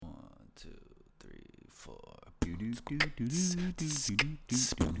Hey,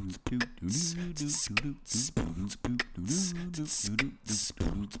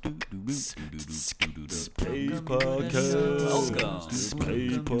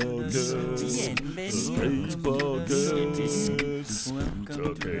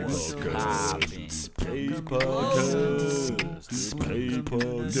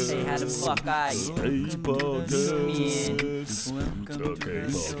 how the fuck are you?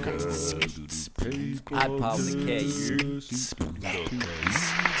 I'd probably care you.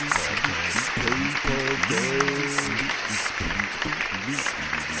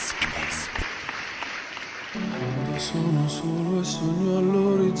 Quando sono solo e sogno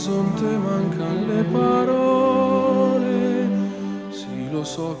all'orizzonte mancano le parole. Sì, lo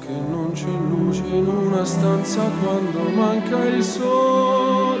so che non c'è luce in una stanza quando manca il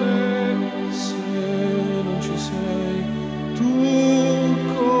sole. Se non ci sei tu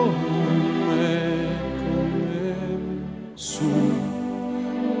con me,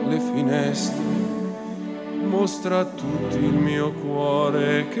 sulle finestre. Mostra a tutti il mio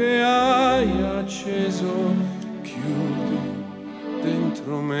cuore che hai acceso, chiudi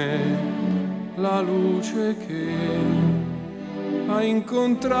dentro me la luce che hai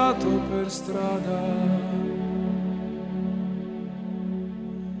incontrato per strada.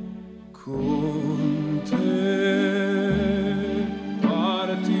 Con te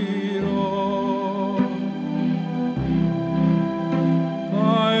partirò,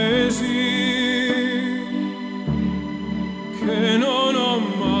 paesi che non ho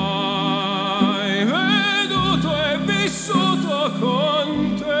mai veduto e vissuto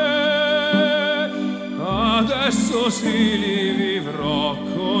con te, adesso sì li vivrò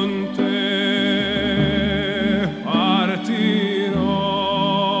con te, partirò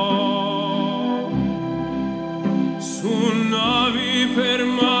su navi per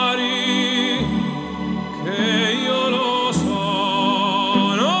mari che io lo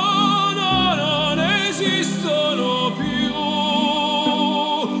so, no, non esistono più.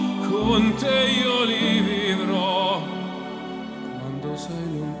 Con te io li vivrò. Quando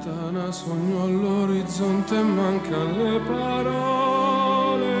sei lontana sogno all'orizzonte e mancano le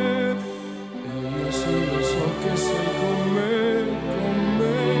parole. E io sì lo so che sei con me, con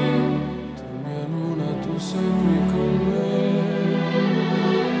me. Tu mia luna, tu sei qui con me.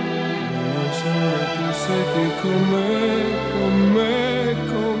 Mio sole, tu sei qui con me, con me,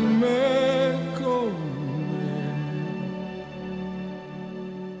 con me, con me.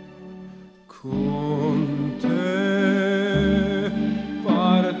 Con te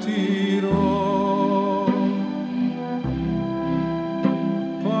partirò,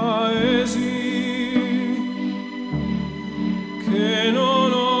 paesi che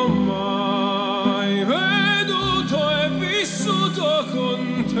non ho mai veduto e vissuto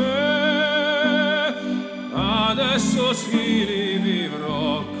con te, adesso sì li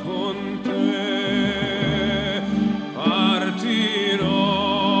vivrò con te, partirò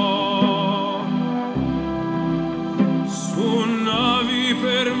su navi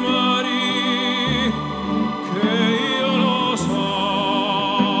per mari che io lo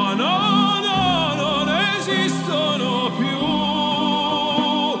so, no, non esistono più.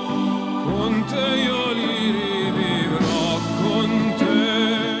 Con te io li rivivrò, con te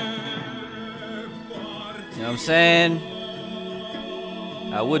You know what I'm saying?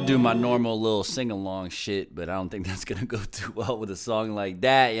 I would do my normal little sing-along shit, but I don't think that's gonna go too well with a song like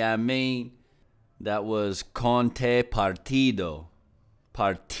that, you know what I mean? That was Con Te Partiro,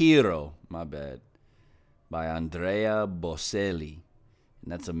 my bad, by Andrea Bocelli.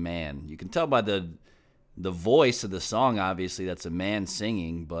 And that's a man. You can tell by the voice of the song, obviously, that's a man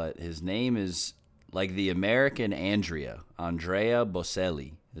singing, but his name is like the American Andrea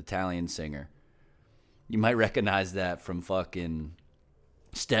Bocelli, Italian singer. You might recognize that from fucking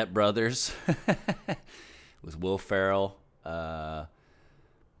Step Brothers with Will Ferrell.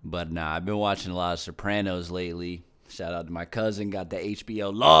 But nah, I've been watching a lot of Sopranos lately. Shout out to my cousin, got the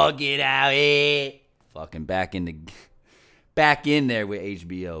HBO. Log it out here. Fucking back in there with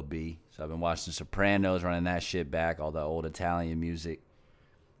HBO, B. So I've been watching Sopranos, running that shit back, all the old Italian music.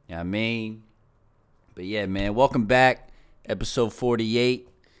 You know what I mean? But yeah, man, welcome back. Episode 48.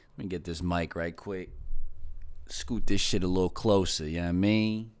 Let me get this mic right quick. Scoot this shit a little closer, you know what I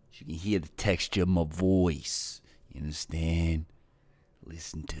mean? So you can hear the texture of my voice. You understand?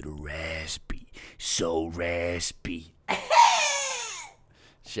 Listen to the raspy. So raspy.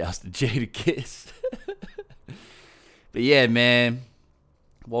 Shouts to Jadakiss. But yeah, man.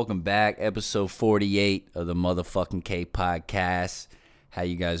 Welcome back. Episode 48 of the motherfucking K Podcast. How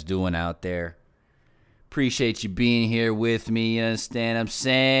you guys doing out there? Appreciate you being here with me. You understand what I'm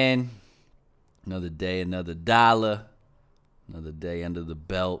saying? Another day, another dollar. Another day under the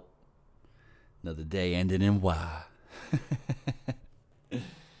belt. Another day ending in Y.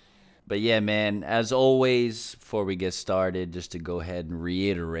 But yeah, man, as always, before we get started, just to go ahead and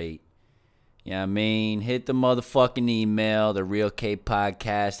reiterate, you know what I mean? Hit the motherfucking email,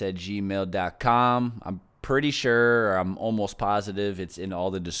 therealkpodcast@gmail.com. I'm pretty sure, or I'm almost positive, it's in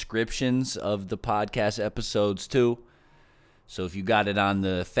all the descriptions of the podcast episodes too. So if you got it on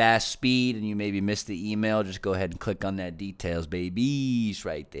the fast speed and you maybe missed the email, just go ahead and click on that details, baby. It's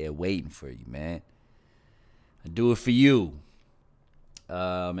right there waiting for you, man. I do it for you.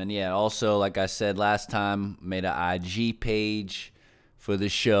 And yeah, also, like I said last time, made an IG page for the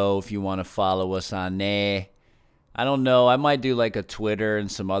show if you want to follow us on there. I don't know. I might do like a Twitter and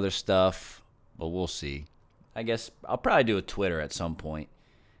some other stuff, but we'll see. I guess I'll probably do a Twitter at some point.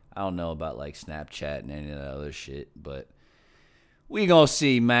 I don't know about like Snapchat and any of that other shit, but we gonna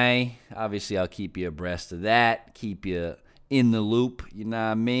see, man. Obviously, I'll keep you abreast of that, keep you in the loop, you know what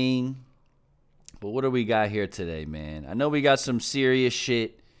I mean? But what do we got here today, man? I know we got some serious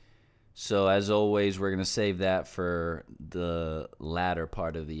shit. So, as always, we're going to save that for the latter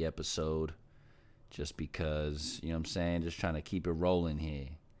part of the episode. Just because, you know what I'm saying? Just trying to keep it rolling here.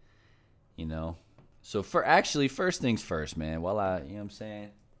 You know? So, first things first, man. You know what I'm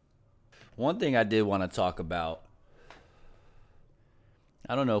saying? One thing I did want to talk about.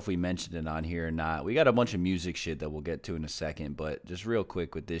 I don't know if we mentioned it on here or not. We got a bunch of music shit that we'll get to in a second. But just real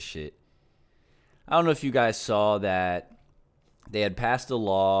quick with this shit. I don't know if you guys saw that they had passed a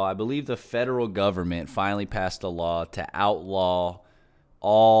law. I believe the federal government finally passed a law to outlaw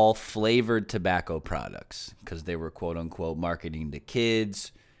all flavored tobacco products because they were, quote unquote, marketing to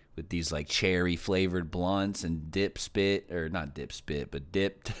kids with these like cherry flavored blunts and dipped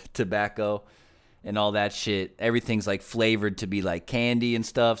tobacco and all that shit. Everything's like flavored to be like candy and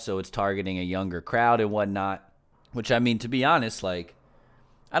stuff. So it's targeting a younger crowd and whatnot, which I mean, to be honest, like,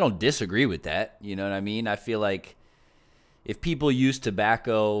 I don't disagree with that. You know what I mean? I feel like if people use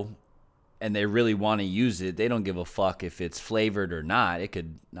tobacco and they really want to use it, they don't give a fuck if it's flavored or not.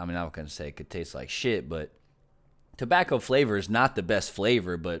 I'm not going to say it could taste like shit, but tobacco flavor is not the best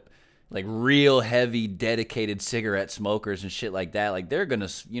flavor, but like real heavy, dedicated cigarette smokers and shit like that, like they're going to,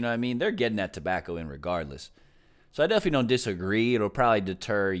 you know what I mean? They're getting that tobacco in regardless. So I definitely don't disagree. It'll probably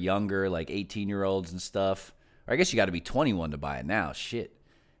deter younger, like 18-year-olds and stuff. Or I guess you got to be 21 to buy it now. Shit.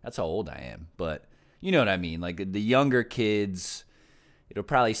 That's how old I am. But you know what I mean? Like the younger kids, it'll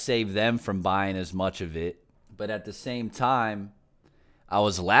probably save them from buying as much of it. But at the same time, I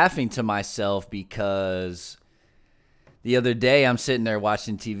was laughing to myself because the other day I'm sitting there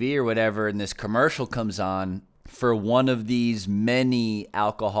watching TV or whatever, and this commercial comes on for one of these many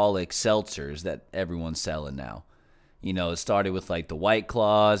alcoholic seltzers that everyone's selling now. You know, it started with like the White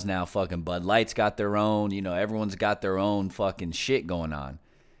Claws. Now fucking Bud Light's got their own. You know, everyone's got their own fucking shit going on.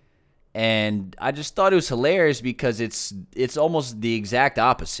 And I just thought it was hilarious because it's almost the exact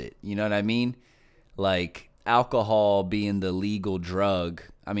opposite. You know what I mean? Like alcohol being the legal drug.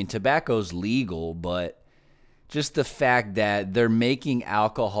 I mean, tobacco's legal, but just the fact that they're making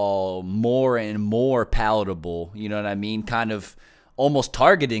alcohol more and more palatable, you know what I mean? Kind of almost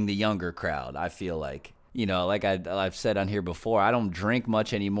targeting the younger crowd, I feel like. You know, like I've said on here before, I don't drink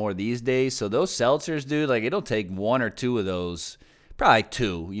much anymore these days. So those seltzers, dude, like it'll take one or two of those. Probably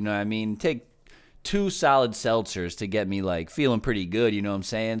two, you know what I mean? Take two solid seltzers to get me, like, feeling pretty good, you know what I'm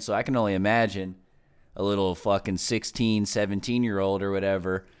saying? So I can only imagine a little fucking 16, 17-year-old or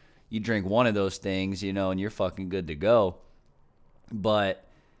whatever. You drink one of those things, you know, and you're fucking good to go. But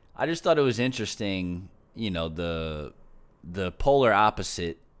I just thought it was interesting, you know, the polar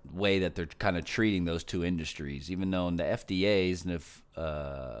opposite way that they're kind of treating those two industries, even though in the FDA's and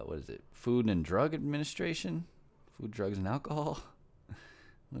Food and Drug Administration? Food, Drugs, and Alcohol?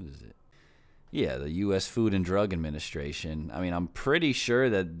 What is it? Yeah, the U.S. Food and Drug Administration. I mean, I'm pretty sure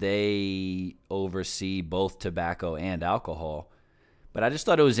that they oversee both tobacco and alcohol. But I just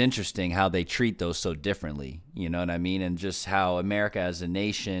thought it was interesting how they treat those so differently. You know what I mean? And just how America as a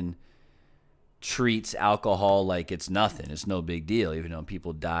nation treats alcohol like it's nothing. It's no big deal, even though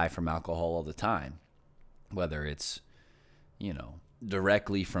people die from alcohol all the time. Whether it's, you know,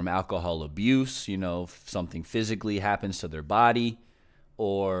 directly from alcohol abuse, you know, if something physically happens to their body,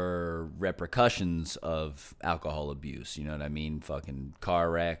 or repercussions of alcohol abuse, you know what I mean? Fucking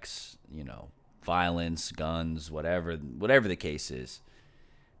car wrecks, you know, violence, guns, whatever the case is.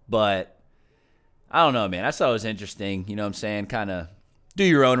 But I don't know, man. I thought it was interesting, you know what I'm saying? Kind of do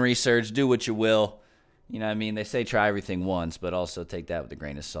your own research, do what you will. You know what I mean? They say try everything once, but also take that with a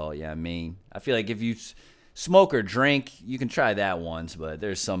grain of salt. Yeah, I mean, I feel like if you smoke or drink, you can try that once, but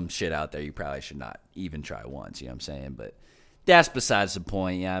there's some shit out there you probably should not even try once, you know what I'm saying? But that's besides the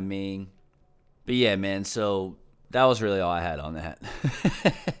point, you know what I mean? But yeah, man, so that was really all I had on that.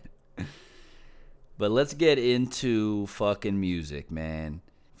 But let's get into fucking music, man.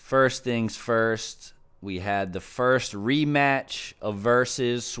 First things first, we had the first rematch of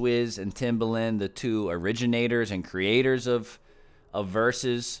Versus, Swizz and Timbaland, the two originators and creators of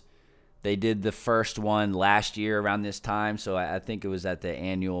Versus. They did the first one last year around this time, so I think it was at the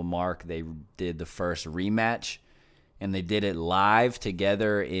annual mark they did the first rematch. And they did it live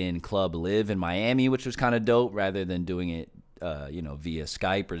together in Club Live in Miami, which was kind of dope, rather than doing it, via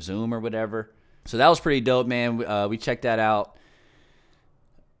Skype or Zoom or whatever. So that was pretty dope, man. We checked that out.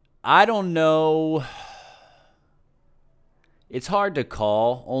 I don't know. It's hard to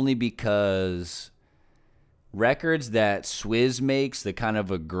call, only because records that Swizz makes, the kind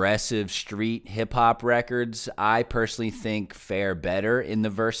of aggressive street hip-hop records, I personally think fare better in the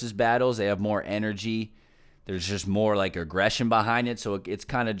versus battles. They have more energy. There's just more, like, aggression behind it, so it's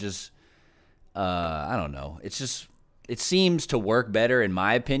kind of just, I don't know. It's just, it seems to work better in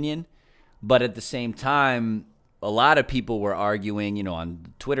my opinion. But at the same time, a lot of people were arguing, on the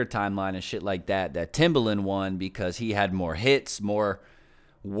Twitter timeline and shit like that Timbaland won because he had more hits, more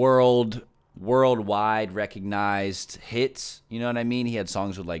worldwide recognized hits. You know what I mean? He had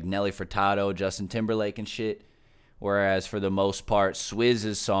songs with like Nelly Furtado, Justin Timberlake and shit. Whereas for the most part,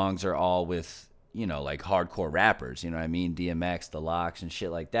 Swizz's songs are all with, like hardcore rappers. You know what I mean? DMX, The Lox and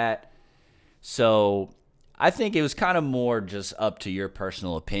shit like that. So I think it was kind of more just up to your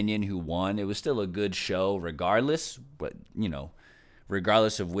personal opinion who won. It was still a good show regardless, but,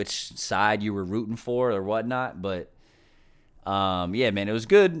 regardless of which side you were rooting for or whatnot. But, yeah, man, it was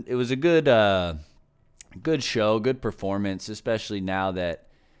good. It was a good show, good performance, especially now that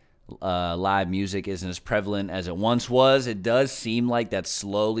live music isn't as prevalent as it once was. It does seem like that's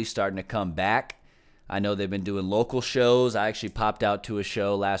slowly starting to come back. I know they've been doing local shows. I actually popped out to a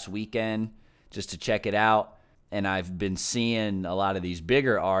show last weekend just to check it out. And I've been seeing a lot of these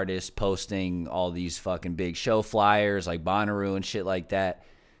bigger artists posting all these fucking big show flyers like Bonnaroo and shit like that.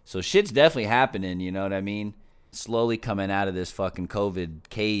 So shit's definitely happening, you know what I mean? Slowly coming out of this fucking COVID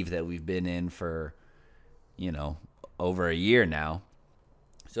cave that we've been in for, over a year now.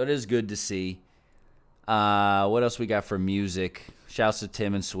 So it is good to see. What else we got for music? Shouts to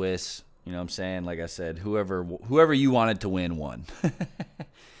Tim and Swizz. You know what I'm saying? Like I said, whoever you wanted to win won.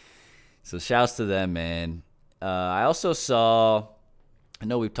 So shouts to them, man. I also saw, I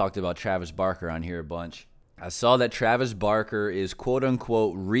know we've talked about Travis Barker on here a bunch. I saw that Travis Barker is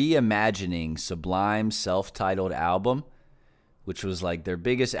quote-unquote reimagining Sublime's self-titled album, which was like their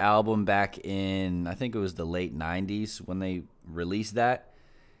biggest album back in, I think it was the late 90s when they released that.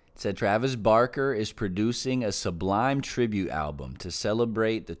 It said Travis Barker is producing a Sublime tribute album to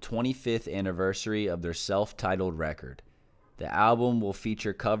celebrate the 25th anniversary of their self-titled record. The album will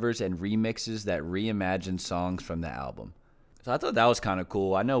feature covers and remixes that reimagine songs from the album. So I thought that was kind of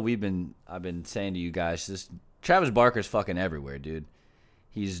cool. I know I've been saying to you guys, this Travis Barker's fucking everywhere, dude.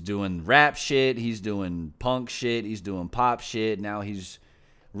 He's doing rap shit, he's doing punk shit, he's doing pop shit. Now he's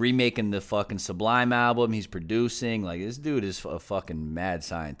remaking the fucking Sublime album. He's producing. Like, this dude is a fucking mad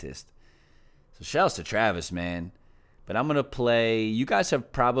scientist. So shouts to Travis, man. But I'm gonna play. You guys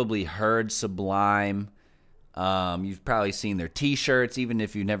have probably heard Sublime. You've probably seen their t-shirts, even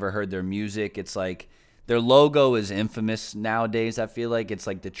if you've never heard their music. It's like their logo is infamous nowadays. I feel like it's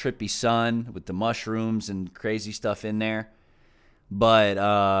like the trippy sun with the mushrooms and crazy stuff in there. But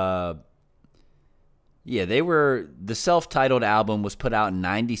yeah, the self-titled album was put out in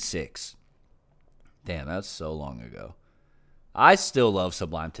 96. Damn, that's so long ago. I still love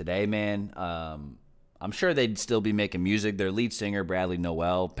Sublime today, man. I'm sure they'd still be making music. Their lead singer, Bradley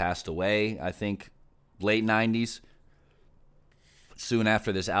Noel, passed away, I think, late 90s, soon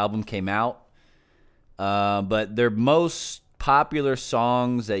after this album came out. But their most popular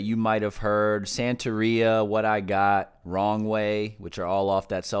songs that you might have heard, Santeria, What I Got, Wrong Way, which are all off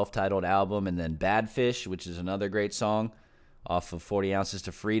that self-titled album, and then Bad Fish, which is another great song off of 40 Ounces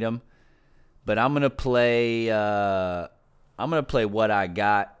to Freedom. But I'm going to play What I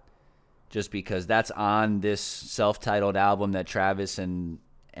Got just because that's on this self-titled album that Travis and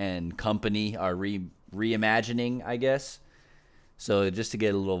company are reimagining, I guess. So just to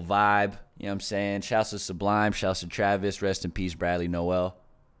get a little vibe, you know what I'm saying? Shouts to Sublime, shouts to Travis, rest in peace, Bradley Noel.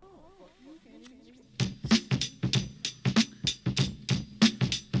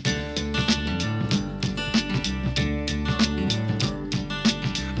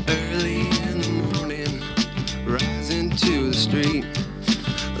 Early in the morning, rising to the street,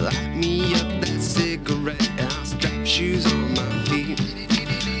 light me up that cigarette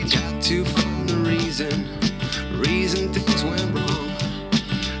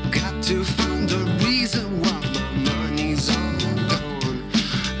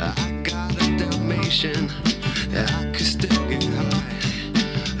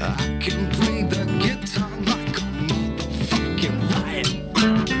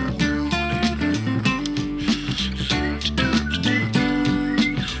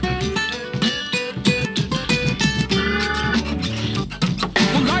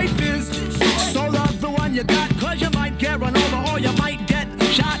you got, cause you might get run over or you might get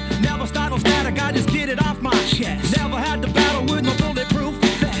shot. Never start no static, I just get it off my chest. Never had to battle with no bulletproof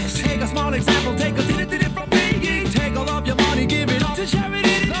vest. Take a small example, take a did it from me. Take all of your money, give it up to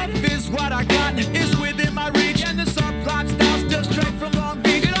charity. Love is what I got, it's within my reach. And the subplot starts just straight from Long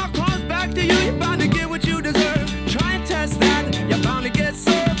Beach. It all comes back to you, you're bound to get what you deserve. Try and test that, you're bound to get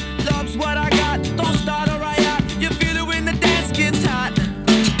served. Love's what I got, don't start a riot. You feel it when the dance gets hot.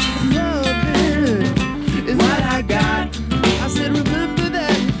 Love is what I got. I said remember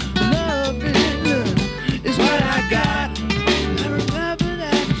that. Love is what I got. I remember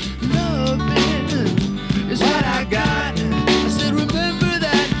that. Love is what I got. I said remember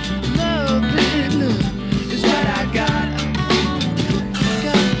that. Love is what I got.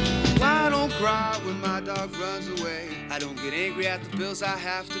 I don't cry when my dog runs away. I don't get angry at the bills I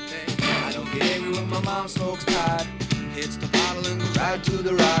have to pay. I don't get angry when my mom smokes pot. Hits the bottle and goes right to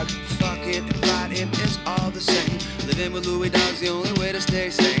the rock. Fucking and fighting, it's all the same. Living with Louis Dog's the only way to stay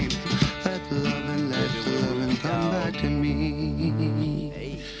sane. Let the loving come back to me.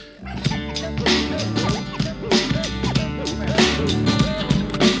 Hey.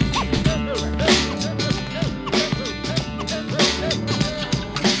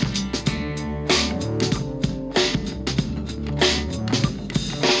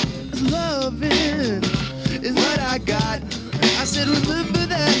 Loving is what I got. I said remember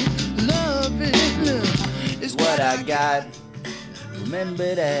that. Loving is What I got.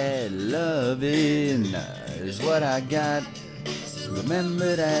 Remember that. Loving is what I got.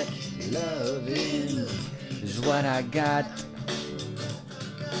 Remember that. Loving is what I got.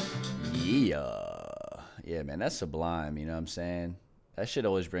 Yeah, man, that's sublime, you know what I'm saying? That shit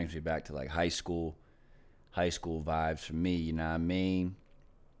always brings me back to like high school vibes for me, you know what I mean?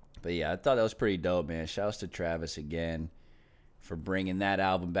 But yeah, I thought that was pretty dope, man. Shouts to Travis again for bringing that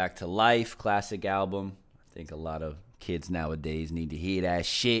album back to life. Classic album. I think a lot of kids nowadays need to hear that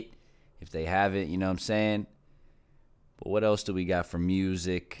shit if they haven't, you know what I'm saying? But what else do we got for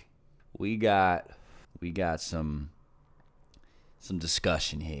music? We got some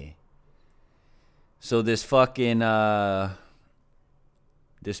discussion here. So this fucking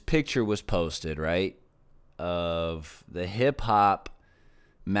this picture was posted, right? Of the hip hop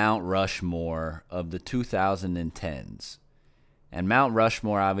Mount Rushmore of the 2010s. And Mount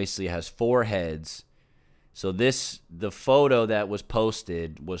Rushmore obviously has 4 heads. So the photo that was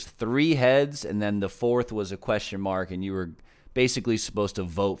posted was 3 heads, and then the 4th was a question mark, and you were basically supposed to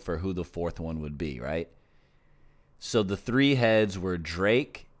vote for who the 4th one would be, right? So the 3 heads were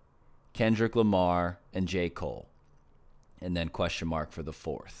Drake, Kendrick Lamar, and J. Cole. And then question mark for the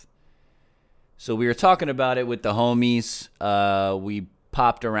 4th. So we were talking about it with the homies. We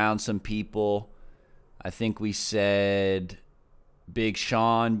popped around some people. I think we said Big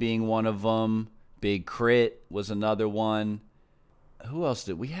Sean being one of them. Big Crit was another one. Who else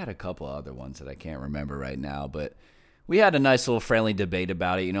did we had a couple other ones that I can't remember right now, but we had a nice little friendly debate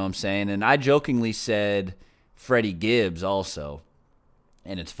about it, you know what I'm saying? And I jokingly said Freddie Gibbs also.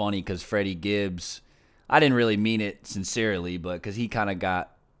 And it's funny because Freddie Gibbs, I didn't really mean it sincerely, but because he kind of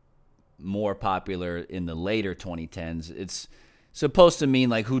got more popular in the later 2010s. It's supposed to mean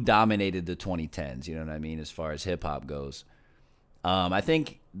like who dominated the 2010s, you know what I mean, as far as hip-hop goes. I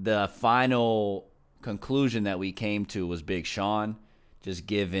think the final conclusion that we came to was Big Sean, just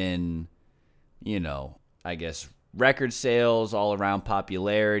given, you know, I guess record sales, all around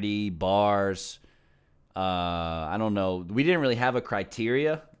popularity, bars. I don't know. We didn't really have a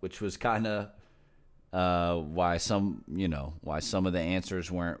criteria, which was kind of why some of the answers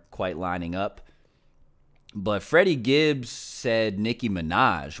weren't quite lining up. But Freddie Gibbs said Nicki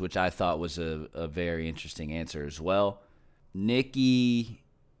Minaj, which I thought was a very interesting answer as well. Nicki,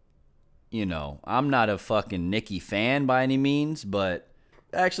 you know, I'm not a fucking Nicki fan by any means, but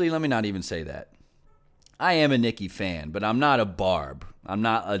actually, let me not even say that. I am a Nicki fan, but I'm not a Barb. I'm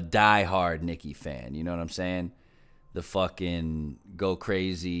not a diehard Nicki fan. You know what I'm saying? The fucking go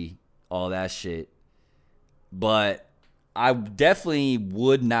crazy, all that shit. But I definitely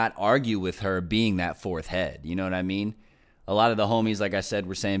would not argue with her being that 4th head. You know what I mean? A lot of the homies, like I said,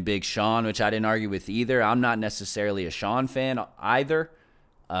 were saying Big Sean, which I didn't argue with either. I'm not necessarily a Sean fan either.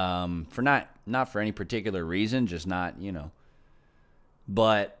 For not for any particular reason, just not, you know.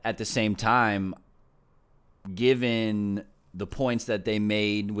 But at the same time, given the points that they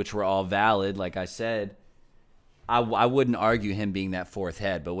made, which were all valid, like I said, I wouldn't argue him being that 4th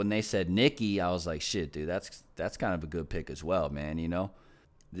head. But when they said Nicki, I was like, shit, dude, that's kind of a good pick as well, man, you know?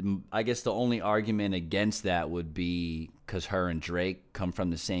 I guess the only argument against that would be because her and Drake come from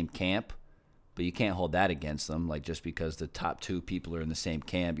the same camp, but you can't hold that against them, like just because the top 2 people are in the same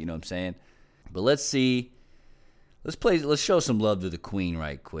camp, you know what I'm saying? But let's see. Let's show some love to the Queen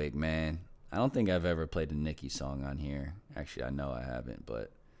right quick, man. I don't think I've ever played a Nicki song on here. Actually, I know I haven't,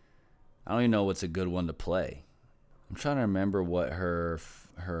 but I don't even know what's a good one to play. I'm trying to remember what her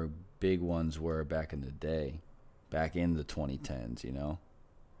big ones were back in the day, back in the 2010s, you know?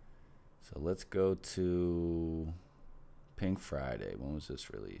 So let's go to Pink Friday. When was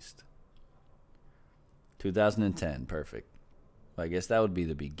this released? 2010, perfect. Well, I guess that would be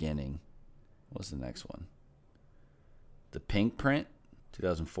the beginning. What's the next one? The Pink Print,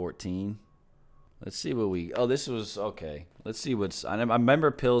 2014. Let's see what we... Oh, this was... Okay. Let's see what's... I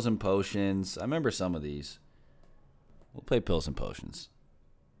remember Pills and Potions. I remember some of these. We'll play Pills and Potions.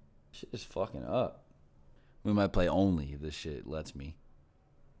 Shit is fucking up. We might play Only if this shit lets me.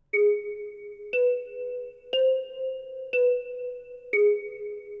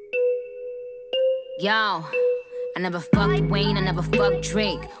 Yo, I never fucked Wayne, I never fucked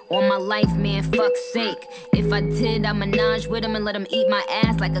Drake. All my life, man, fuck's sake. If I did, I'd menage with him and let him eat my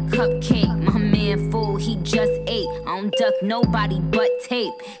ass like a cupcake. My man fool, he just ate. I don't duck nobody but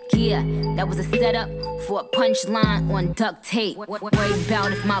tape. Yeah, that was a setup for a punchline on duct tape. Worry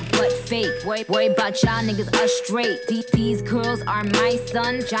about if my butt fake. Worry about y'all niggas are straight. These girls are my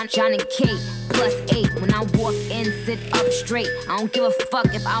sons, John and Kate. +8, when I walk in, sit up straight. I don't give a fuck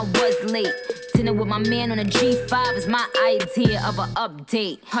if I was late. Dinner with my man on a G5 is my idea of an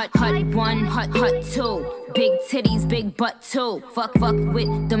update. Hut 1, hut 2. Big titties, big butt too. Fuck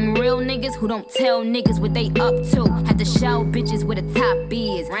with them real niggas who don't tell niggas what they up to. Had to show bitches where the top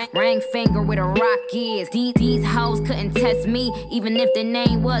is. Ring finger where the rock is. These hoes couldn't test me, even if their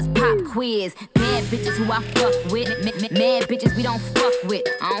name was Pop Quiz. Bad bitches who I fuck with. Mad bitches we don't fuck with.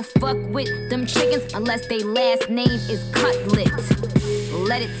 I don't fuck with them chickens unless they last name is Cutlet.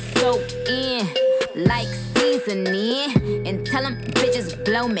 Let it soak in like seasoning. And tell them bitches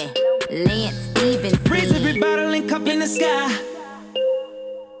blow me. Lance Stevens. Raise every bottle and cup in the sky.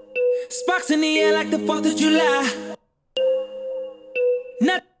 Sparks in the air like the 4th of July.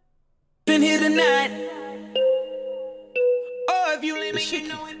 Not been here tonight. Oh, if you leave me, you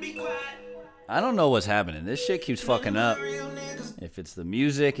know it'd be quiet. I don't know what's happening. This shit keeps fucking up. If it's the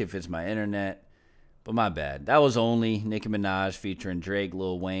music, if it's my internet. But my bad. That was Only, Nicki Minaj featuring Drake,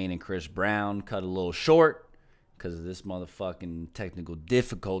 Lil Wayne, and Chris Brown. Cut a little short because of this motherfucking technical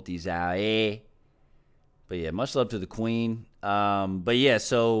difficulties out here. But yeah, much love to the Queen. But yeah,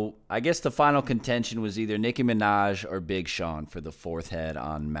 so I guess the final contention was either Nicki Minaj or Big Sean for the 4th head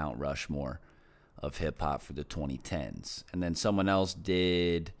on Mount Rushmore of hip-hop for the 2010s. And then someone else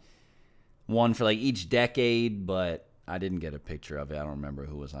did one for like each decade, but I didn't get a picture of it. I don't remember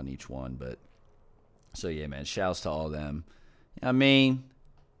who was on each one, but... So, yeah, man, shouts to all them. I mean,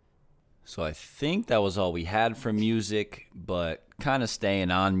 so I think that was all we had for music, but kind of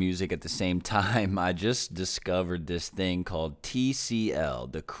staying on music at the same time, I just discovered this thing called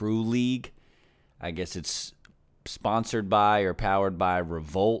TCL, the Crew League. I guess it's sponsored by or powered by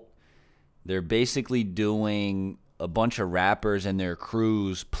Revolt. They're basically doing a bunch of rappers and their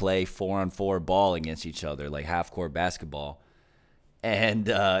crews play 4-on-4 ball against each other, like half-court basketball. And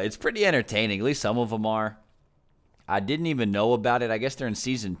it's pretty entertaining. At least some of them are. I didn't even know about it. I guess they're in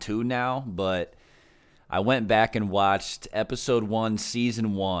season 2 now. But I went back and watched episode 1,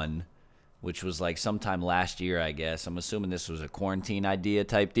 season 1, which was like sometime last year, I guess. I'm assuming this was a quarantine idea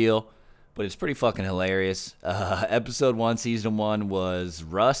type deal. But it's pretty fucking hilarious. Episode 1, season 1 was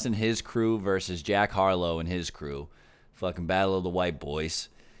Russ and his crew versus Jack Harlow and his crew. Fucking battle of the white boys.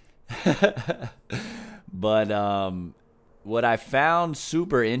 But... what I found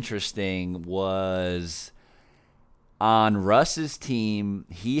super interesting was on Russ's team,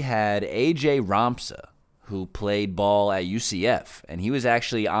 he had AJ Ramsa, who played ball at UCF, and he was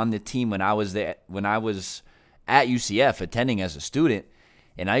actually on the team when I was at UCF attending as a student,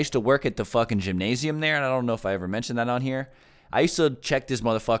 and I used to work at the fucking gymnasium there, and I don't know if I ever mentioned that on here. I used to check this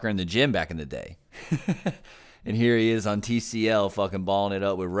motherfucker in the gym back in the day. And here he is on TCL fucking balling it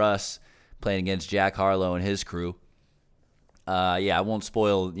up with Russ, playing against Jack Harlow and his crew. Yeah, I won't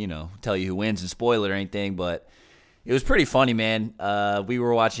spoil, tell you who wins and spoil it or anything, but it was pretty funny, man. We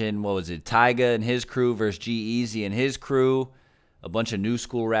were watching, Tyga and his crew versus G-Eazy and his crew, a bunch of new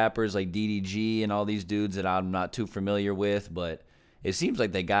school rappers like DDG and all these dudes that I'm not too familiar with, but it seems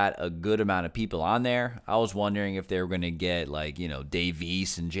like they got a good amount of people on there. I was wondering if they were going to get, Dave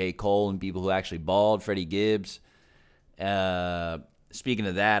East and J. Cole and people who actually balled, Freddie Gibbs. Speaking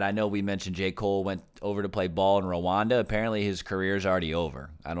of that, I know we mentioned J. Cole went over to play ball in Rwanda. Apparently his career's already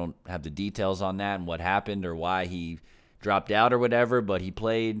over. I don't have the details on that and what happened or why he dropped out or whatever, but he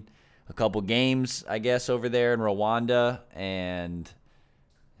played a couple games, I guess, over there in Rwanda, and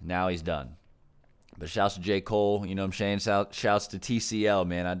now he's done. But shouts to J. Cole, you know what I'm saying? Shouts to TCL,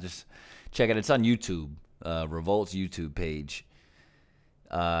 man. I just check it. It's on YouTube, Revolt's YouTube page.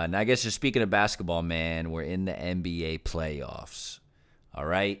 And I guess just speaking of basketball, man, we're in the NBA playoffs. All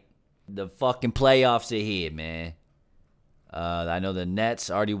right? The fucking playoffs are here, man. I know the Nets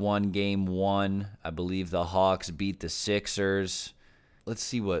already won game 1. I believe the Hawks beat the Sixers. Let's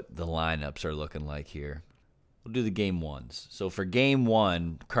see what the lineups are looking like here. We'll do the game 1s. So for game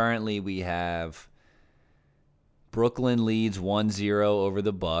 1, currently we have Brooklyn leads 1-0 over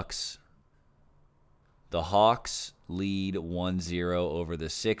the Bucks. The Hawks lead 1-0 over the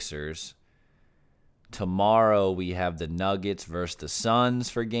Sixers. Tomorrow we have the Nuggets versus the Suns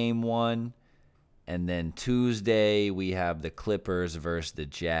for game 1. And then Tuesday we have the Clippers versus the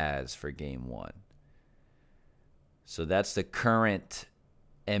Jazz for game 1. So that's the current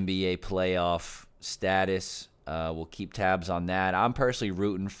NBA playoff status. We'll keep tabs on that. I'm personally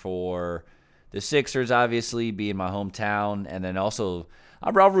rooting for the Sixers, obviously, being my hometown. And then also,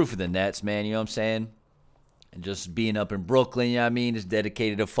 I'll root for the Nets, man. You know what I'm saying? And just being up in Brooklyn, you know what I mean? Just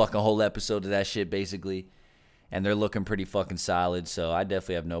dedicated a fucking whole episode to that shit, basically. And they're looking pretty fucking solid. So I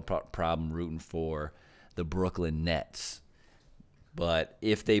definitely have no problem rooting for the Brooklyn Nets. But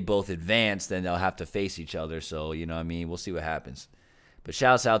if they both advance, then they'll have to face each other. So, you know what I mean? We'll see what happens. But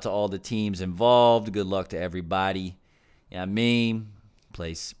shouts out to all the teams involved. Good luck to everybody. You know what I mean?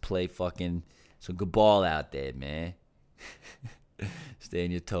 Play fucking some good ball out there, man. Stay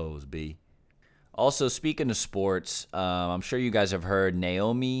on your toes, B. Also, speaking of sports, I'm sure you guys have heard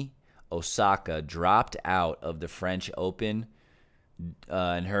Naomi Osaka dropped out of the French Open.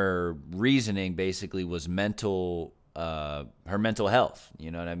 And her reasoning basically was her mental health. You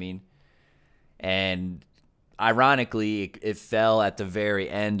know what I mean? And ironically, it fell at the very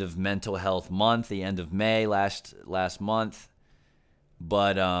end of Mental Health Month, the end of May last month.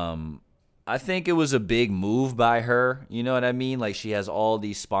 But I think it was a big move by her. You know what I mean? Like, she has all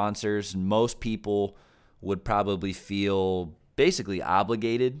these sponsors. Most people would probably feel basically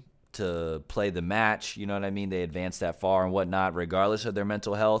obligated to play the match. You know what I mean? They advanced that far and whatnot, regardless of their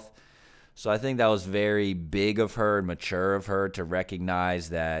mental health. So I think that was very big of her and mature of her to recognize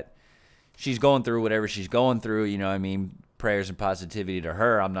that she's going through whatever she's going through. You know what I mean? Prayers and positivity to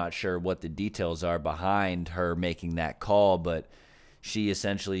her. I'm not sure what the details are behind her making that call, but she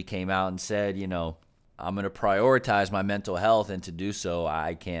essentially came out and said, you know, I'm going to prioritize my mental health, and to do so,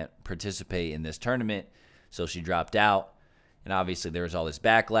 I can't participate in this tournament. So she dropped out. And obviously there was all this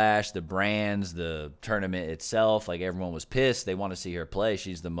backlash, the brands, the tournament itself. Like, everyone was pissed. They want to see her play.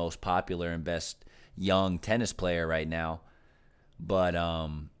 She's the most popular and best young tennis player right now. But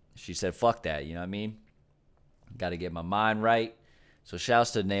she said, fuck that, you know what I mean? Got to get my mind right. So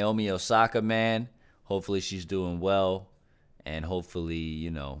shouts to Naomi Osaka, man. Hopefully she's doing well. And hopefully,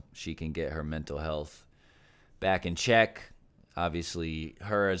 you know, she can get her mental health back in check. Obviously,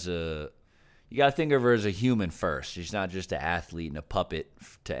 you got to think of her as a human first. She's not just an athlete and a puppet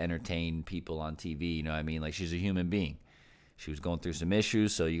to entertain people on TV, you know what I mean? Like, she's a human being. She was going through some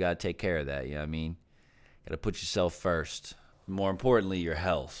issues, so you got to take care of that, you know what I mean? Got to put yourself first. More importantly, your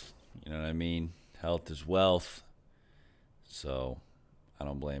health. You know what I mean? Health is wealth. So, I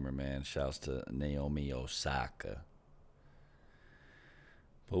don't blame her, man. Shouts to Naomi Osaka.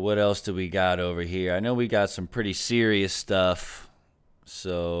 But what else do we got over here? I know we got some pretty serious stuff.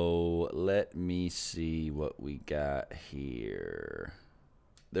 So let me see what we got here.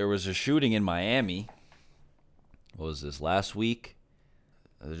 There was a shooting in Miami. What was this, last week?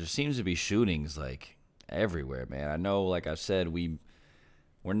 There just seems to be shootings like everywhere, man. I know, like I said, we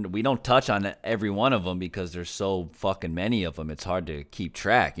don't touch on every one of them because there's so fucking many of them. It's hard to keep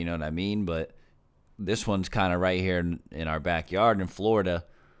track, you know what I mean? But this one's kind of right here in our backyard in Florida.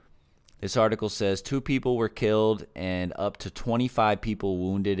 This article says 2 people were killed and up to 25 people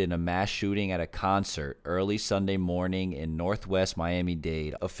wounded in a mass shooting at a concert early Sunday morning in northwest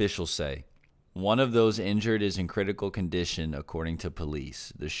Miami-Dade, officials say. One of those injured is in critical condition, according to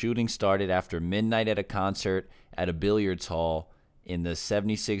police. The shooting started after midnight at a concert at a billiards hall in the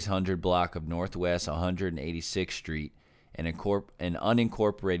 7600 block of Northwest 186th Street, an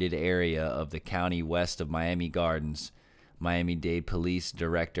unincorporated area of the county west of Miami Gardens, Miami-Dade Police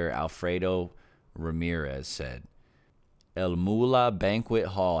Director Alfredo Ramirez said. El Mula Banquet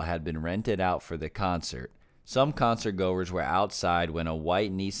Hall had been rented out for the concert. Some concertgoers were outside when a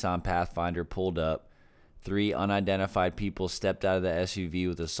white Nissan Pathfinder pulled up. 3 unidentified people stepped out of the SUV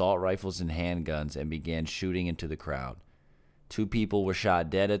with assault rifles and handguns and began shooting into the crowd. 2 people were shot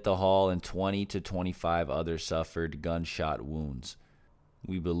dead at the hall and 20 to 25 others suffered gunshot wounds.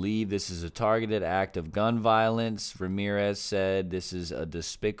 We believe this is a targeted act of gun violence. Ramirez said this is a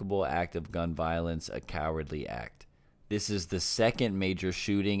despicable act of gun violence, a cowardly act. This is the second major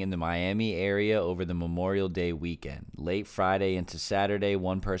shooting in the Miami area over the Memorial Day weekend. Late Friday into Saturday,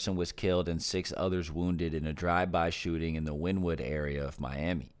 one person was killed and 6 others wounded in a drive-by shooting in the Wynwood area of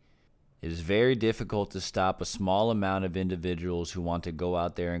Miami. It is very difficult to stop a small amount of individuals who want to go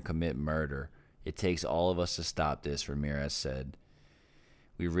out there and commit murder. It takes all of us to stop this, Ramirez said.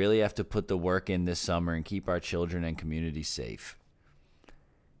 We really have to put the work in this summer and keep our children and community safe.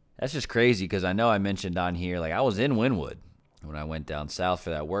 That's just crazy because I know I mentioned on here, like I was in Wynwood when I went down south for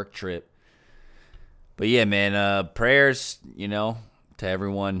that work trip. But yeah, man, prayers, to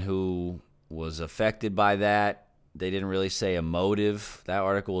everyone who was affected by that. They didn't really say a motive. That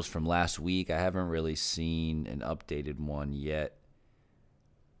article was from last week. I haven't really seen an updated one yet.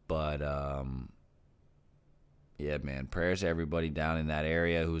 But, yeah, man, prayers to everybody down in that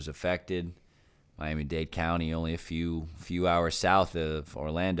area who's affected. Miami-Dade County, only a few hours south of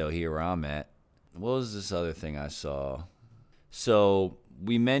Orlando here where I'm at. What was this other thing I saw? So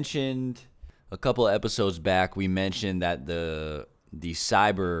we mentioned a couple of episodes back, we mentioned that there was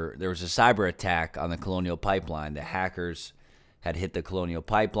a cyber attack on the Colonial Pipeline. The hackers had hit the Colonial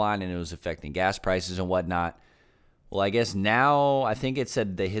Pipeline and it was affecting gas prices and whatnot. Well, I guess now I think it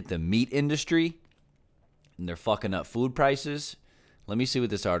said they hit the meat industry and they're fucking up food prices. Let me see what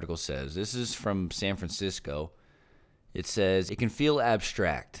this article says. This is from San Francisco. It says, it can feel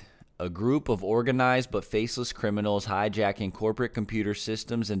abstract. A group of organized but faceless criminals hijacking corporate computer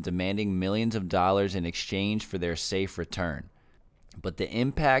systems and demanding millions of dollars in exchange for their safe return. But the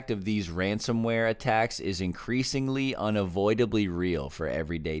impact of these ransomware attacks is increasingly unavoidably real for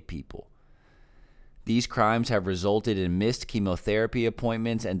everyday people. These crimes have resulted in missed chemotherapy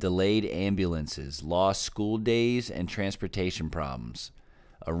appointments and delayed ambulances, lost school days, and transportation problems.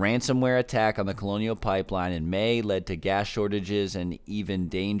 A ransomware attack on the Colonial Pipeline in May led to gas shortages and even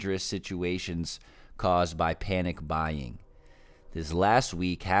dangerous situations caused by panic buying. This last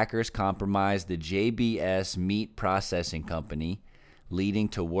week, hackers compromised the JBS Meat Processing Company, leading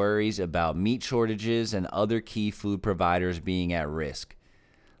to worries about meat shortages and other key food providers being at risk.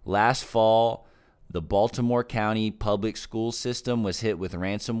 Last fall, the Baltimore County public school system was hit with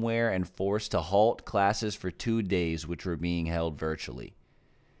ransomware and forced to halt classes for 2 days, which were being held virtually.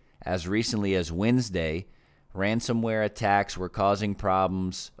 As recently as Wednesday, ransomware attacks were causing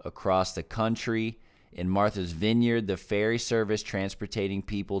problems across the country. In Martha's Vineyard, the ferry service transporting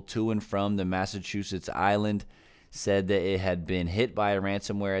people to and from the Massachusetts island said that it had been hit by a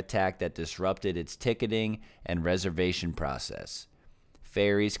ransomware attack that disrupted its ticketing and reservation process.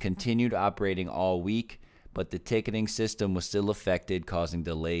 Ferries continued operating all week, but the ticketing system was still affected, causing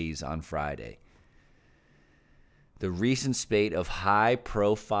delays on Friday. The recent spate of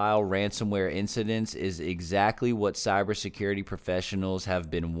high-profile ransomware incidents is exactly what cybersecurity professionals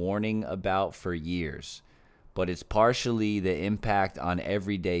have been warning about for years, but it's partially the impact on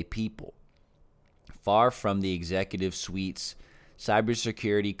everyday people. Far from the executive suites,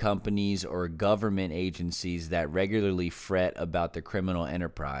 cybersecurity companies, or government agencies that regularly fret about the criminal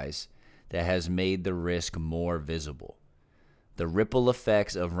enterprise that has made the risk more visible. The ripple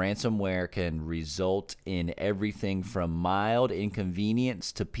effects of ransomware can result in everything from mild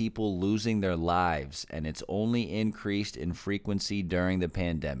inconvenience to people losing their lives, and it's only increased in frequency during the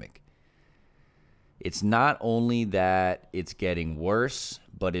pandemic. It's not only that it's getting worse,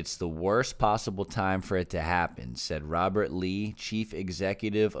 but it's the worst possible time for it to happen, said Robert Lee, chief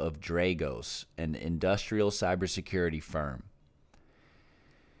executive of Dragos, an industrial cybersecurity firm.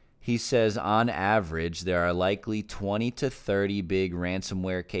 He says on average, there are likely 20 to 30 big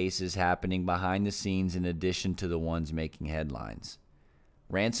ransomware cases happening behind the scenes in addition to the ones making headlines.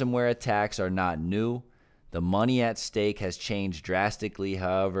 Ransomware attacks are not new. The money at stake has changed drastically,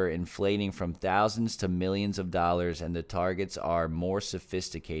 however, inflating from thousands to millions of dollars, and the targets are more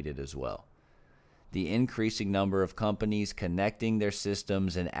sophisticated as well. The increasing number of companies connecting their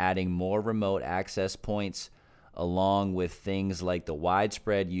systems and adding more remote access points, along with things like the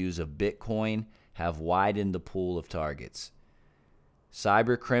widespread use of Bitcoin, have widened the pool of targets.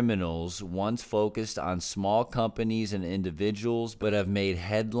 Cyber criminals once focused on small companies and individuals, but have made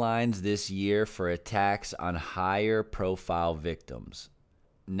headlines this year for attacks on higher profile victims.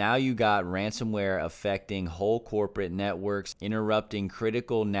 Now you got ransomware affecting whole corporate networks, interrupting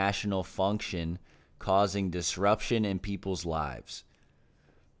critical national function, causing disruption in people's lives.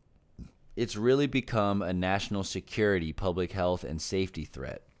 It's really become a national security, public health, and safety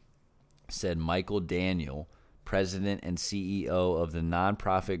threat, said Michael Daniel, president and CEO of the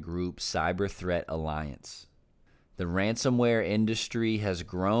nonprofit group Cyber Threat Alliance. The ransomware industry has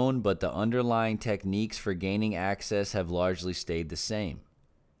grown, but the underlying techniques for gaining access have largely stayed the same.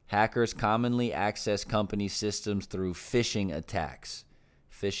 Hackers commonly access company systems through phishing attacks.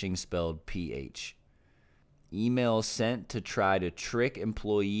 Phishing spelled PH. Emails sent to try to trick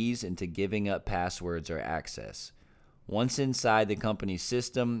employees into giving up passwords or access. Once inside the company's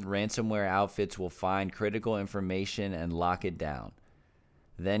system, ransomware outfits will find critical information and lock it down.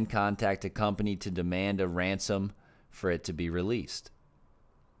 Then contact a company to demand a ransom for it to be released.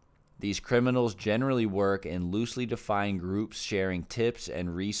 These criminals generally work in loosely defined groups sharing tips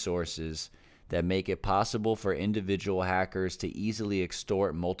and resources that make it possible for individual hackers to easily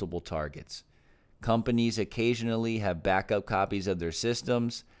extort multiple targets. Companies occasionally have backup copies of their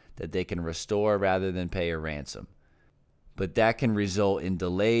systems that they can restore rather than pay a ransom. But that can result in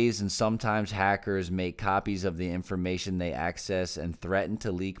delays, and sometimes hackers make copies of the information they access and threaten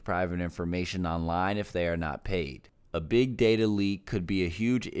to leak private information online if they are not paid. A big data leak could be a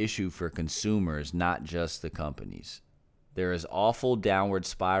huge issue for consumers, not just the companies. There is awful downward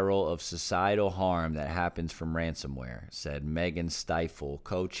spiral of societal harm that happens from ransomware, said Megan Stifel,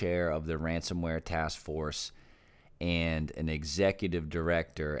 co-chair of the Ransomware Task Force and an executive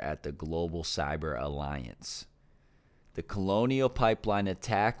director at the Global Cyber Alliance. The Colonial Pipeline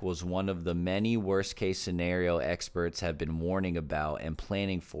attack was one of the many worst-case scenario experts have been warning about and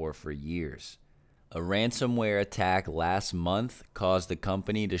planning for years. A ransomware attack last month caused the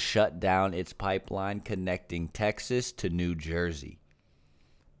company to shut down its pipeline connecting Texas to New Jersey.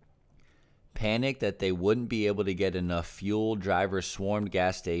 Panicked that they wouldn't be able to get enough fuel, drivers swarmed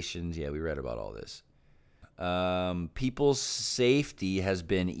gas stations. Yeah, we read about all this. People's safety has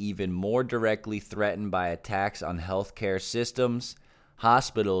been even more directly threatened by attacks on healthcare systems.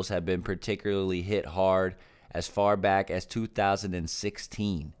 Hospitals have been particularly hit hard as far back as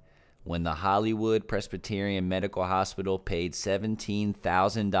 2016. When the Hollywood Presbyterian Medical Hospital paid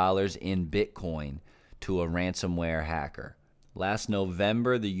 $17,000 in Bitcoin to a ransomware hacker. Last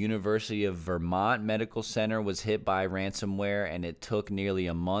November, the University of Vermont Medical Center was hit by ransomware, and it took nearly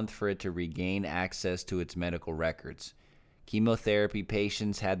a month for it to regain access to its medical records. Chemotherapy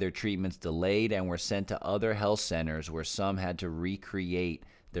patients had their treatments delayed and were sent to other health centers where some had to recreate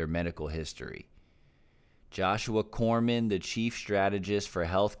their medical history. Joshua Corman, the chief strategist for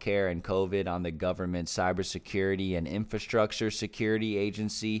healthcare and COVID on the government Cybersecurity and Infrastructure Security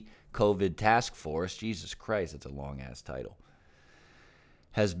Agency COVID Task Force, Jesus Christ, that's a long-ass title,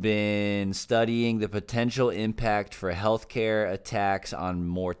 has been studying the potential impact for healthcare attacks on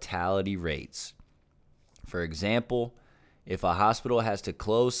mortality rates. For example, if a hospital has to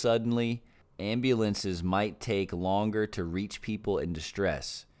close suddenly, ambulances might take longer to reach people in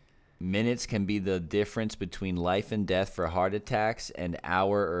distress. Minutes can be the difference between life and death for heart attacks, and an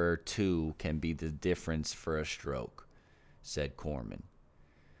hour or two can be the difference for a stroke, said Corman.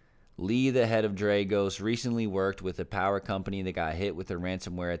 Lee, the head of Dragos, recently worked with a power company that got hit with a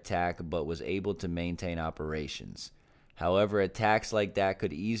ransomware attack but was able to maintain operations. However, attacks like that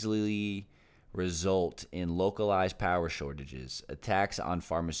could easily result in localized power shortages. Attacks on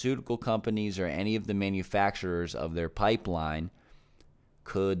pharmaceutical companies or any of the manufacturers of their pipeline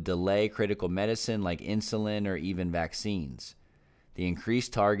could delay critical medicine like insulin or even vaccines. The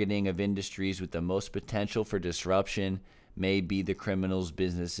increased targeting of industries with the most potential for disruption may be the criminals'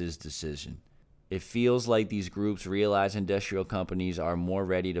 business's decision. It feels like these groups realize industrial companies are more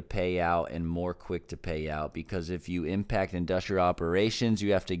ready to pay out and more quick to pay out, because if you impact industrial operations,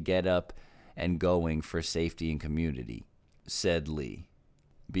 you have to get up and going for safety and community, said Lee.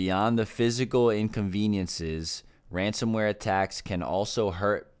 Beyond the physical inconveniences, ransomware attacks can also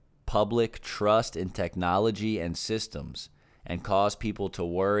hurt public trust in technology and systems and cause people to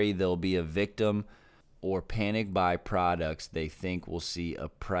worry they'll be a victim or panic buy products they think will see a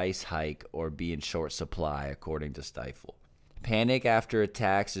price hike or be in short supply, according to Stifel. Panic after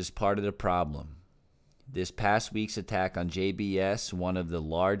attacks is part of the problem. This past week's attack on JBS, one of the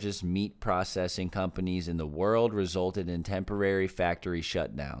largest meat processing companies in the world, resulted in temporary factory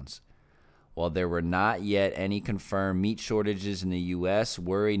shutdowns. While there were not yet any confirmed meat shortages in the U.S.,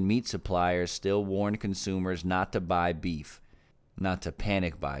 worried meat suppliers still warned consumers not to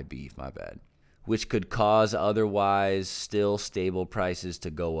panic buy beef, which could cause otherwise still stable prices to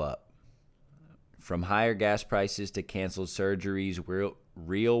go up. From higher gas prices to canceled surgeries,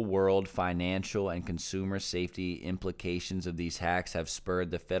 real-world financial and consumer safety implications of these hacks have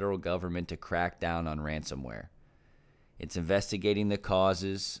spurred the federal government to crack down on ransomware. It's investigating the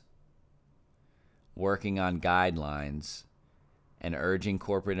causes, working on guidelines, and urging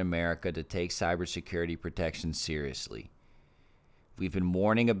corporate America to take cybersecurity protection seriously. We've been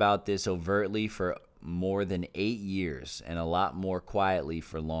warning about this overtly for more than 8 years and a lot more quietly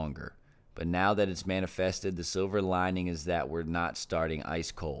for longer. But now that it's manifested, the silver lining is that we're not starting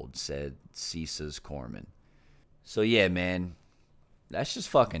ice cold, said CISA's Corman. So yeah, man, that's just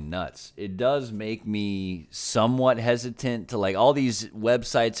fucking nuts. It does make me somewhat hesitant to, like, all these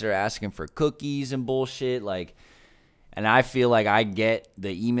websites that are asking for cookies and bullshit, like, and I feel like I get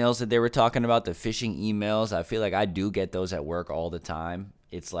the emails that they were talking about, the phishing emails. I feel like I do get those at work all the time.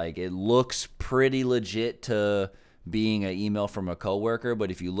 It's like, it looks pretty legit to being an email from a coworker,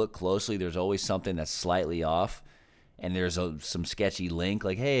 but if you look closely, there's always something that's slightly off, and there's some sketchy link,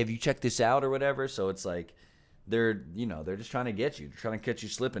 like, hey, have you checked this out or whatever? So it's like, they're just trying to get you. They're trying to catch you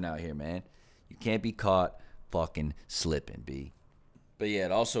slipping out here, man. You can't be caught fucking slipping, B. But yeah,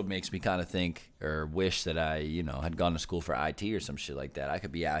 it also makes me kind of think or wish that I, had gone to school for IT or some shit like that. I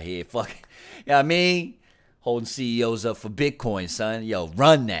could be out here fucking, holding CEOs up for Bitcoin, son. Yo,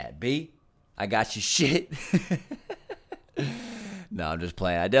 run that, B. I got you shit. No, I'm just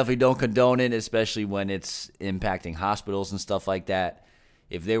playing. I definitely don't condone it, especially when it's impacting hospitals and stuff like that.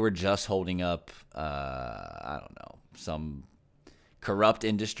 If they were just holding up, I don't know, some corrupt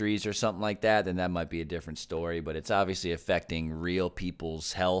industries or something like that, then that might be a different story. But it's obviously affecting real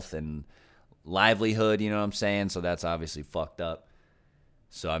people's health and livelihood, you know what I'm saying? So that's obviously fucked up.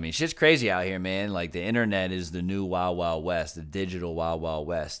 So, I mean, shit's crazy out here, man. Like, the internet is the new Wild Wild West, the digital Wild Wild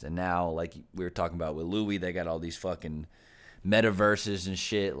West. And now, like we were talking about with Louis, they got all these fucking metaverses and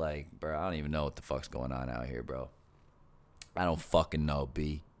shit. Like, bro, I don't even know what the fuck's going on out here, bro. I don't fucking know,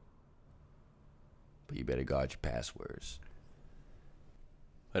 B. But you better guard your passwords.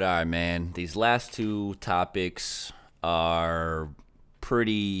 But all right, man. These last two topics are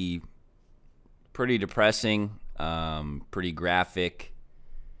pretty depressing, pretty graphic.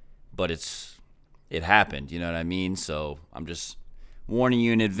 But it happened, you know what I mean? So I'm just warning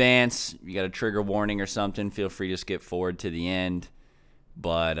you in advance. You got a trigger warning or something, feel free to skip forward to the end.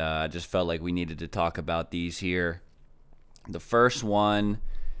 But I just felt like we needed to talk about these here. The first one,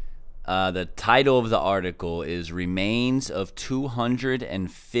 the title of the article is Remains of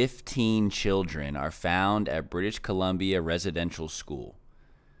 215 Children Are Found at British Columbia Residential School.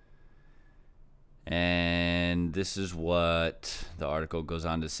 And this is what the article goes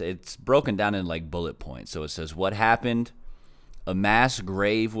on to say. It's broken down in like bullet points. So it says, what happened? A mass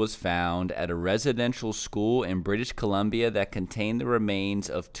grave was found at a residential school in British Columbia that contained the remains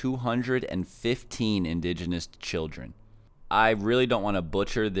of 215 indigenous children. I really don't want to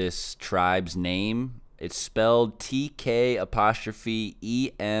butcher this tribe's name. It's spelled TK''EMLUPS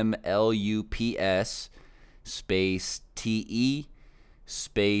space TE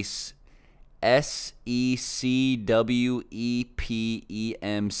space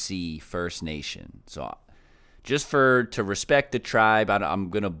SECWEPEMC First Nation. So just to respect the tribe,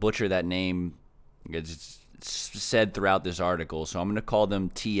 I'm going to butcher that name. It's said throughout this article, so I'm going to call them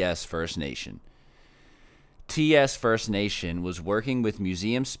TS First Nation. TS First Nation was working with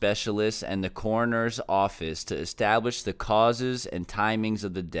museum specialists and the coroner's office to establish the causes and timings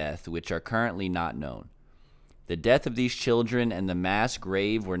of the death, which are currently not known. The death of these children and the mass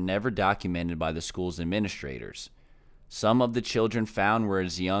grave were never documented by the school's administrators. Some of the children found were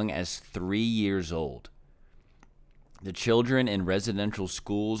as young as 3 years old. The children in residential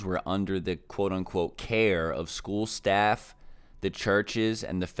schools were under the quote-unquote care of school staff, the churches,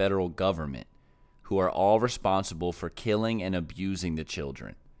 and the federal government, who are all responsible for killing and abusing the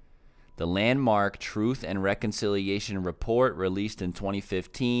children. The landmark Truth and Reconciliation Report, released in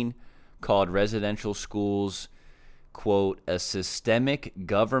 2015, called residential schools, quote, a systemic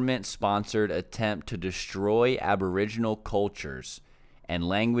government-sponsored attempt to destroy Aboriginal cultures and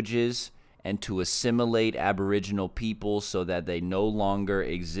languages and to assimilate Aboriginal peoples so that they no longer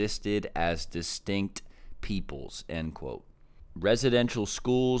existed as distinct peoples, end quote. Residential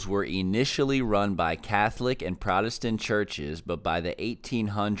schools were initially run by Catholic and Protestant churches, but by the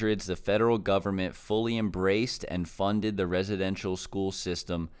 1800s, the federal government fully embraced and funded the residential school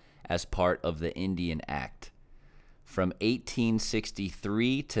system as part of the Indian Act. From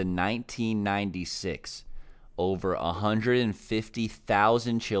 1863 to 1996, over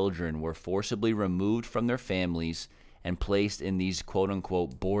 150,000 children were forcibly removed from their families and placed in these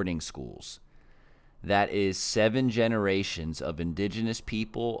quote-unquote boarding schools. That is 7 generations of indigenous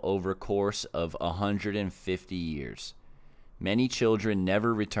people over a course of 150 years. Many children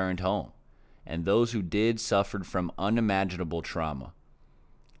never returned home, and those who did suffered from unimaginable trauma.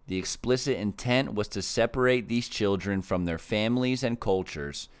 The explicit intent was to separate these children from their families and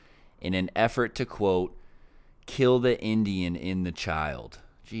cultures in an effort to, quote, kill the Indian in the child.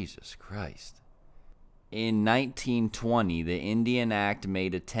 Jesus Christ. In 1920, the Indian Act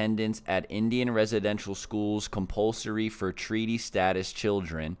made attendance at Indian residential schools compulsory for treaty status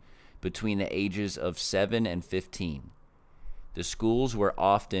children between the ages of 7 and 15. The schools were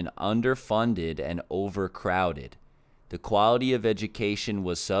often underfunded and overcrowded. The quality of education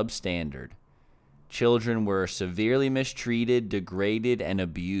was substandard. Children were severely mistreated, degraded, and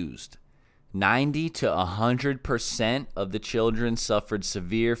abused. 90 to 100% of the children suffered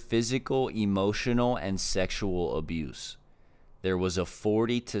severe physical, emotional, and sexual abuse. There was a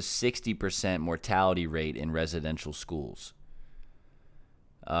 40 to 60% mortality rate in residential schools.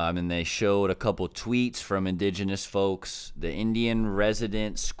 And they showed a couple tweets from indigenous folks. The Indian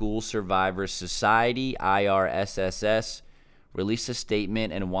Resident School Survivors Society, IRSSS, released a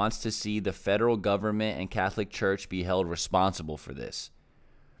statement and wants to see the federal government and Catholic Church be held responsible for this.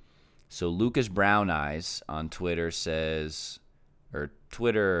 So Lucas Brown Eyes on Twitter says, or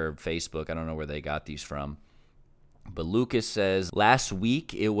Twitter or Facebook, I don't know where they got these from, but Lucas says, last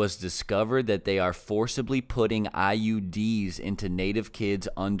week it was discovered that they are forcibly putting IUDs into Native kids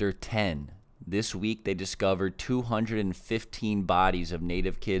under 10. This week they discovered 215 bodies of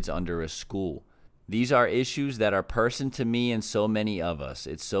Native kids under a school. These are issues that are personal to me and so many of us.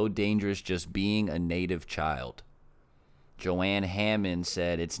 It's so dangerous just being a Native child. Joanne Hammond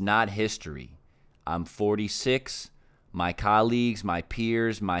said, it's not history. I'm 46. My colleagues, my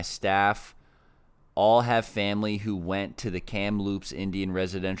peers, my staff all have family who went to the Kamloops Indian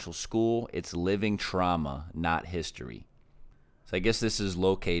Residential School. It's living trauma, not history. So I guess this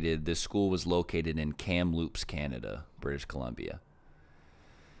school was located in Kamloops, Canada, British Columbia.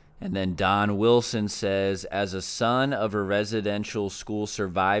 And then Don Wilson says, as a son of a residential school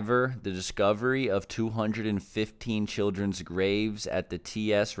survivor, the discovery of 215 children's graves at the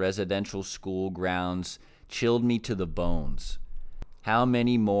TS residential school grounds chilled me to the bones. How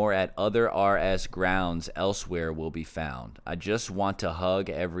many more at other RS grounds elsewhere will be found? I just want to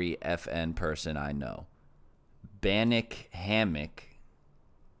hug every FN person I know. Bannock the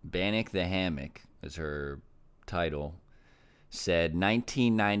Hammock is her title, said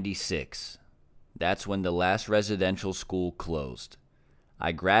 1996. That's when the last residential school closed.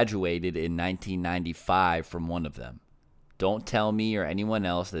 I graduated in 1995 from one of them. Don't tell me or anyone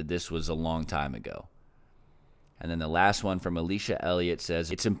else that this was a long time ago. And then the last one from Alicia Elliott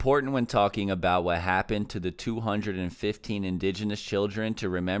says, it's important when talking about what happened to the 215 indigenous children to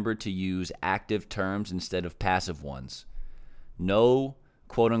remember to use active terms instead of passive ones. No,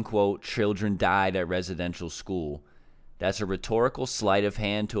 quote-unquote, children died at residential school. That's a rhetorical sleight of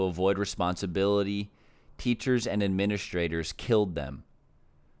hand to avoid responsibility. Teachers and administrators killed them.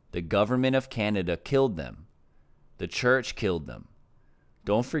 The government of Canada killed them. The church killed them.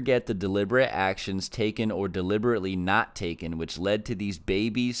 Don't forget the deliberate actions taken or deliberately not taken, which led to these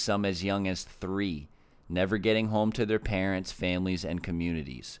babies, some as young as 3, never getting home to their parents, families, and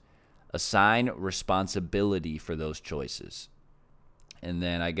communities. Assign responsibility for those choices. And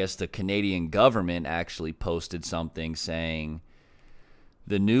then I guess the Canadian government actually posted something saying,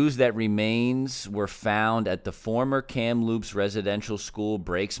 the news that remains were found at the former Kamloops residential school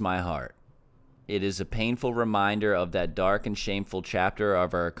breaks my heart. It is a painful reminder of that dark and shameful chapter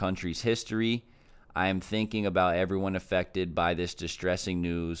of our country's history. I am thinking about everyone affected by this distressing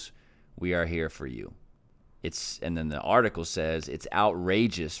news. We are here for you. And then the article says, it's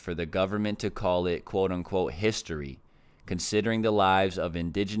outrageous for the government to call it, quote-unquote, history, considering the lives of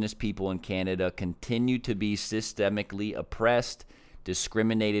Indigenous people in Canada continue to be systemically oppressed,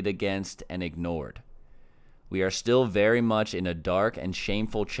 discriminated against, and ignored. We are still very much in a dark and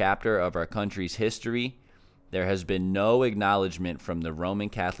shameful chapter of our country's history. There has been no acknowledgement from the Roman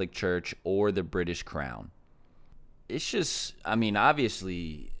Catholic Church or the British Crown. It's just, I mean,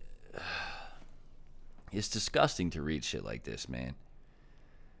 obviously, it's disgusting to read shit like this, man.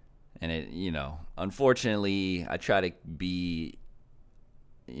 And it, unfortunately, I try to be,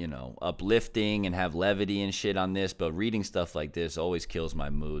 uplifting and have levity and shit on this, but reading stuff like this always kills my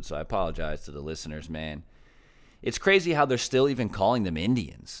mood. So I apologize to the listeners, man. It's crazy how they're still even calling them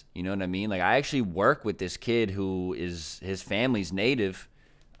Indians. You know what I mean? Like, I actually work with this kid who is, his family's native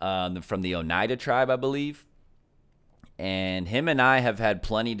from the Oneida tribe, I believe. And him and I have had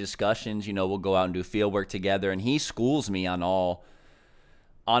plenty of discussions. We'll go out and do field work together, and he schools me on all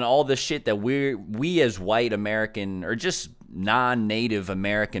the shit that we as white American or just non-native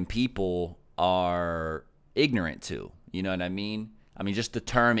American people are ignorant to. You know what I mean? I mean, just the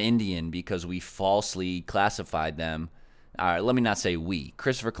term Indian, because we falsely classified them. All right, let me not say we.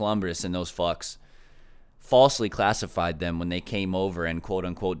 Christopher Columbus and those fucks falsely classified them when they came over and,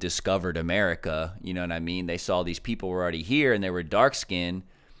 quote-unquote, discovered America. You know what I mean? They saw these people were already here, and they were dark-skinned.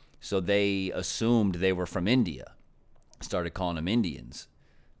 So they assumed they were from India, started calling them Indians.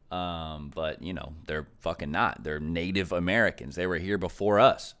 But, you know, they're fucking not. They're Native Americans. They were here before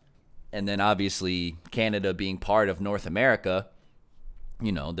us. And then obviously Canada being part of North America,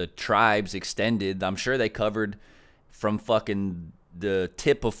 you know, the tribes extended. I'm sure they covered from fucking the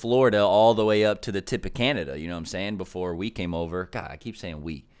tip of Florida all the way up to the tip of Canada, you know what I'm saying, before we came over. God, I keep saying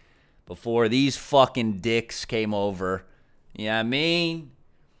we. Before these fucking dicks came over, you know what I mean?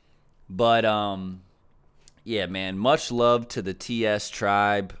 But, yeah, man, much love to the TS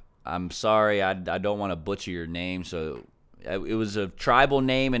tribe. I'm sorry, I don't want to butcher your name, so it was a tribal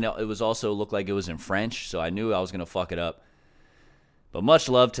name, and it was also looked like it was in French, so I knew I was going to fuck it up. But much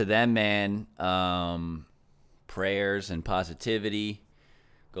love to them, man. Prayers and positivity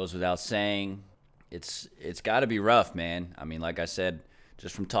goes without saying. It's got to be rough, man. I mean, like I said,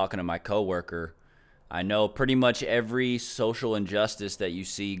 just from talking to my coworker, I know pretty much every social injustice that you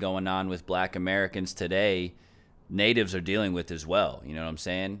see going on with Black Americans today, natives are dealing with as well. You know what I'm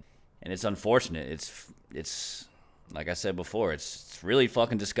saying? And it's unfortunate. It's like I said before, it's really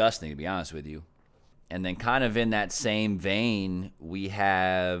fucking disgusting, to be honest with you. And then kind of in that same vein, we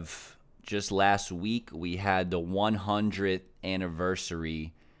have just last week, we had the 100th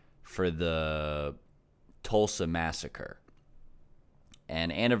anniversary for the Tulsa Massacre.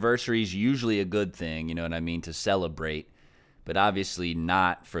 And anniversary is usually a good thing, you know what I mean, to celebrate, but obviously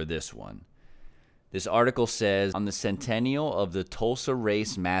not for this one. This article says, on the centennial of the Tulsa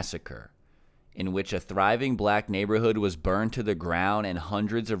Race Massacre, in which a thriving black neighborhood was burned to the ground and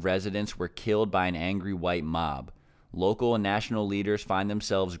hundreds of residents were killed by an angry white mob, local and national leaders find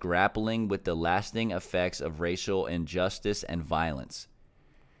themselves grappling with the lasting effects of racial injustice and violence.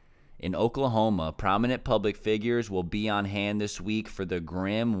 In Oklahoma, prominent public figures will be on hand this week for the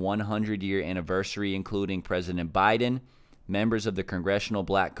grim 100-year anniversary, including President Biden, members of the Congressional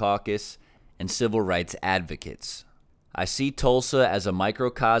Black Caucus, and civil rights advocates. I see Tulsa as a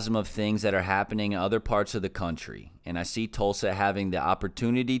microcosm of things that are happening in other parts of the country, and I see Tulsa having the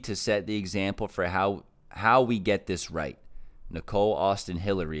opportunity to set the example for how we get this right. Nicole Austin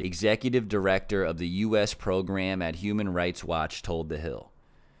Hillary, executive director of the U.S. program at Human Rights Watch, told The Hill.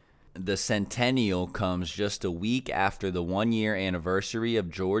 The centennial comes just a week after the one-year anniversary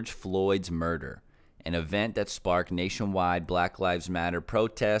of George Floyd's murder, an event that sparked nationwide Black Lives Matter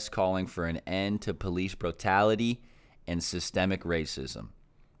protests calling for an end to police brutality and systemic racism.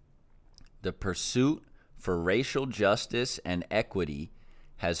 The pursuit for racial justice and equity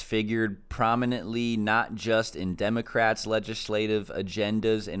has figured prominently not just in Democrats' legislative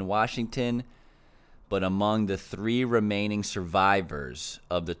agendas in Washington, but among the 3 remaining survivors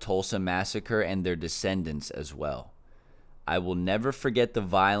of the Tulsa Massacre and their descendants as well. I will never forget the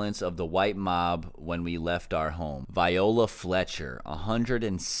violence of the white mob when we left our home. Viola Fletcher,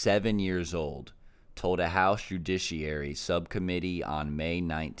 107 years old, told a House Judiciary Subcommittee on May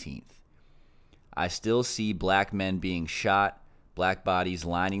 19th. I still see black men being shot, black bodies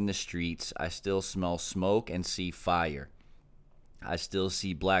lining the streets. I still smell smoke and see fire. I still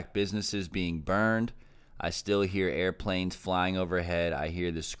see black businesses being burned. I still hear airplanes flying overhead. I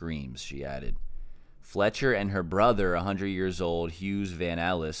hear the screams, she added. Fletcher and her brother, 100 years old, Hughes Van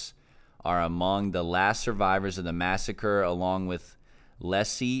Ellis, are among the last survivors of the massacre, along with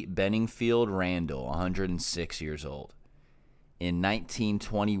Leslie Benningfield Randall, 106 years old. In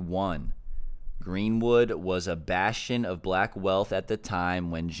 1921, Greenwood was a bastion of black wealth at the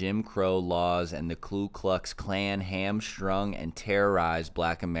time when Jim Crow laws and the Ku Klux Klan hamstrung and terrorized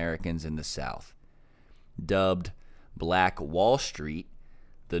black Americans in the South. Dubbed Black Wall Street,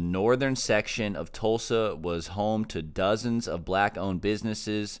 the northern section of Tulsa was home to dozens of black-owned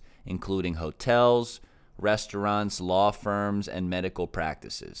businesses, including hotels, restaurants, law firms, and medical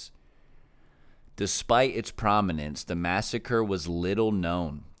practices. Despite its prominence, the massacre was little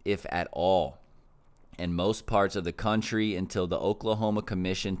known, if at all, in most parts of the country until the Oklahoma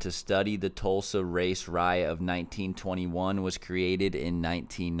Commission to Study the Tulsa Race Riot of 1921 was created in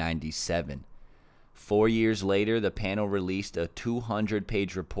 1997. 4 years later, the panel released a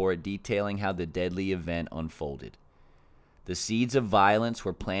 200-page report detailing how the deadly event unfolded. The seeds of violence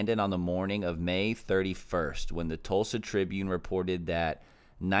were planted on the morning of May 31st when the Tulsa Tribune reported that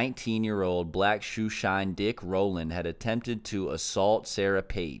 19-year-old black shoeshine Dick Rowland had attempted to assault Sarah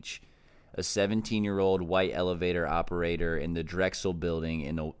Page, a 17-year-old white elevator operator in the Drexel building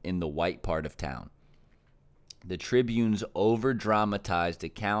in the white part of town. The Tribune's over-dramatized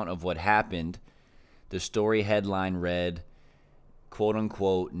account of what happened, the story headline read,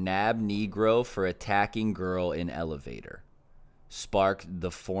 quote-unquote, "Nab Negro for attacking girl in elevator," sparked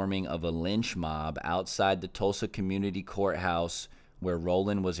the forming of a lynch mob outside the Tulsa Community Courthouse, where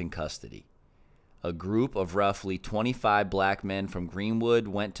Rowland was in custody. A group of roughly 25 black men from Greenwood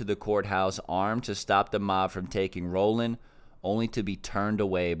went to the courthouse armed to stop the mob from taking Rowland, only to be turned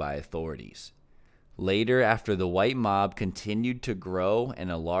away by authorities. Later, after the white mob continued to grow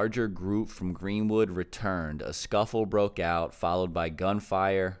and a larger group from Greenwood returned, a scuffle broke out, followed by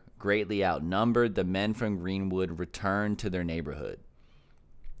gunfire. Greatly outnumbered, the men from Greenwood returned to their neighborhood.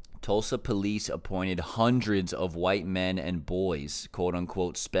 Tulsa police appointed hundreds of white men and boys,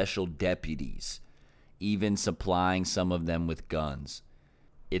 quote-unquote, special deputies, even supplying some of them with guns.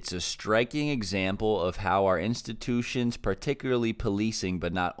 It's a striking example of how our institutions, particularly policing,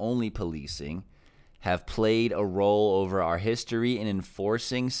 but not only policing, have played a role over our history in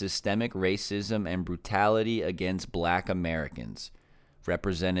enforcing systemic racism and brutality against black Americans.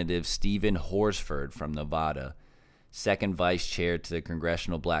 Representative Stephen Horsford from Nevada, second vice chair to the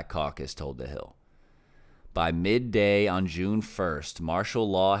Congressional Black Caucus, told The Hill. By midday on June 1st, martial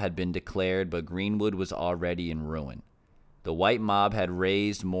law had been declared, but Greenwood was already in ruin. The white mob had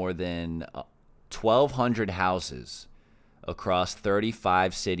razed more than 1,200 houses across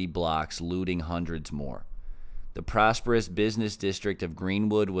 35 city blocks, looting hundreds more. The prosperous business district of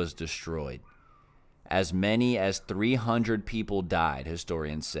Greenwood was destroyed. As many as 300 people died,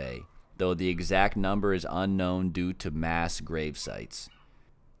 historians say, though the exact number is unknown due to mass grave sites.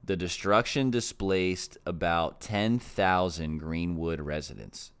 The destruction displaced about 10,000 Greenwood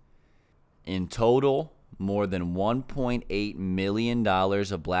residents. In total, more than $1.8 million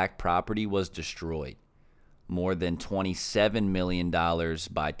of black property was destroyed, more than $27 million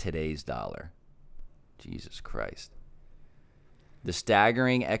by today's dollar. Jesus Christ. The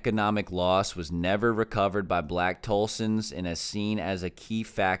staggering economic loss was never recovered by black Tulsans and is seen as a key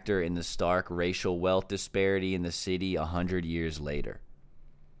factor in the stark racial wealth disparity in the city 100 years later.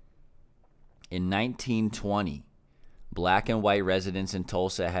 In 1920, black and white residents in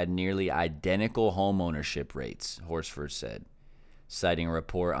Tulsa had nearly identical home ownership rates, Horsford said, citing a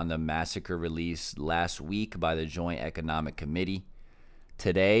report on the massacre released last week by the Joint Economic Committee.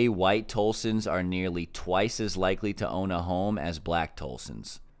 Today, white Tulsans are nearly twice as likely to own a home as black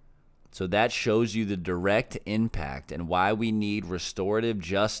Tulsans. So that shows you the direct impact and why we need restorative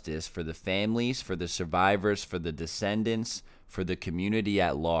justice for the families, for the survivors, for the descendants, for the community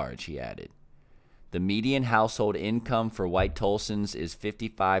at large, he added. The median household income for white Tulsans is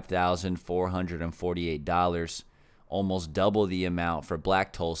 $55,448, almost double the amount for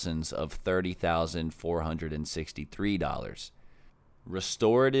black Tulsans of $30,463.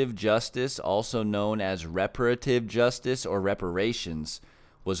 Restorative justice, also known as reparative justice or reparations,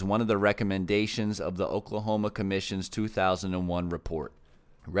 was one of the recommendations of the Oklahoma Commission's 2001 report.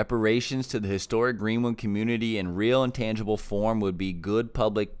 Reparations to the historic Greenwood community in real and tangible form would be good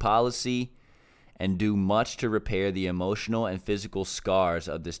public policy and do much to repair the emotional and physical scars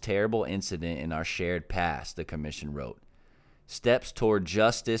of this terrible incident in our shared past, the commission wrote. Steps toward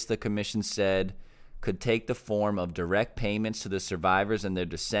justice, the commission said, could take the form of direct payments to the survivors and their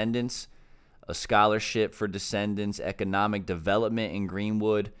descendants, a scholarship for descendants, economic development in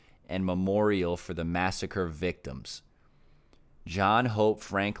Greenwood, and memorial for the massacre victims. John Hope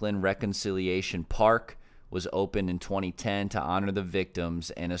Franklin Reconciliation Park was opened in 2010 to honor the victims,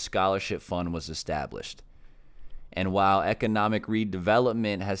 and a scholarship fund was established. And while economic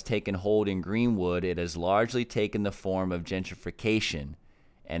redevelopment has taken hold in Greenwood, it has largely taken the form of gentrification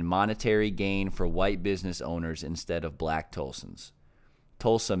and monetary gain for white business owners instead of black Tulsans.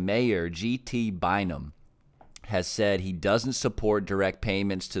 Tulsa Mayor G.T. Bynum has said he doesn't support direct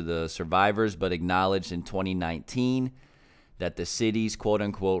payments to the survivors, but acknowledged in 2019 that the city's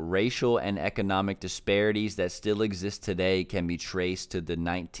quote-unquote racial and economic disparities that still exist today can be traced to the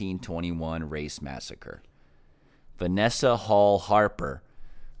 1921 race massacre. Vanessa Hall Harper,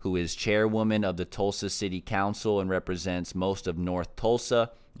 who is chairwoman of the Tulsa City Council and represents most of North Tulsa,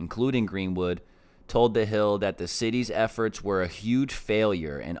 including Greenwood, told The Hill that the city's efforts were a huge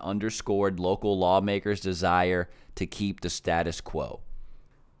failure and underscored local lawmakers' desire to keep the status quo.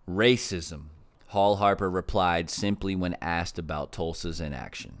 Racism, Hall Harper replied simply when asked about Tulsa's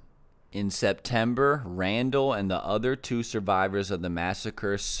inaction. In September, Randall and the other two survivors of the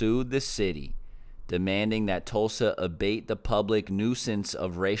massacre sued the city, demanding that Tulsa abate the public nuisance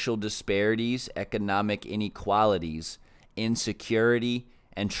of racial disparities, economic inequalities, insecurity,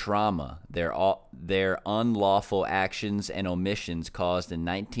 and trauma their unlawful actions and omissions caused in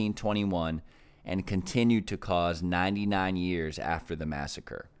 1921 and continued to cause 99 years after the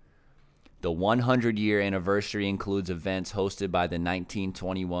massacre. The 100-year anniversary includes events hosted by the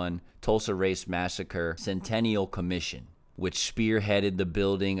 1921 Tulsa Race Massacre Centennial Commission, which spearheaded the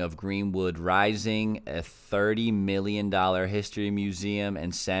building of Greenwood Rising, a $30 million history museum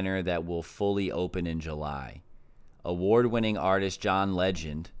and center that will fully open in July. Award-winning artist John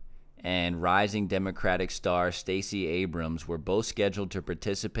Legend and rising Democratic star Stacey Abrams were both scheduled to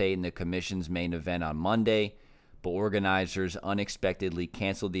participate in the commission's main event on Monday, but organizers unexpectedly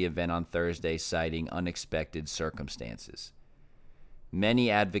canceled the event on Thursday, citing unexpected circumstances.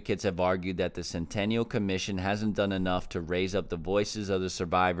 Many advocates have argued that the Centennial Commission hasn't done enough to raise up the voices of the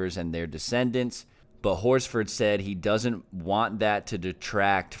survivors and their descendants, but Horsford said he doesn't want that to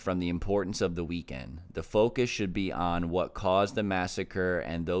detract from the importance of the weekend. The focus should be on what caused the massacre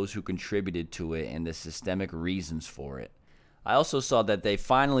and those who contributed to it and the systemic reasons for it. I also saw that they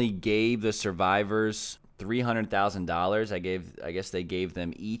finally gave the survivors $300,000. I guess they gave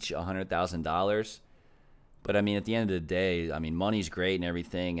them each $100,000. But, I mean, at the end of the day, I mean, money's great and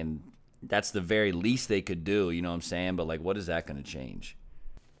everything, and that's the very least they could do, you know what I'm saying? But, like, what is that going to change?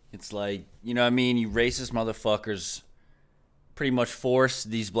 It's like, you know what I mean? You racist motherfuckers pretty much force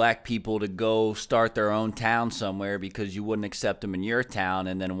these black people to go start their own town somewhere because you wouldn't accept them in your town.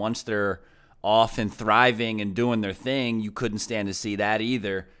 And then once they're off and thriving and doing their thing, you couldn't stand to see that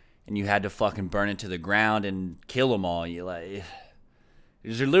either. And you had to fucking burn it to the ground and kill them all. You like...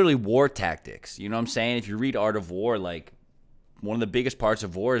 These are literally war tactics. You know what I'm saying? If you read Art of War, like, one of the biggest parts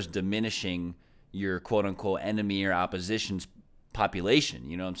of war is diminishing your quote-unquote enemy or opposition's population.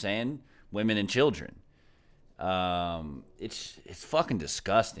 You know what I'm saying? Women and children. It's fucking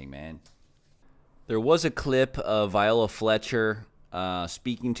disgusting, man. There was a clip of Viola Fletcher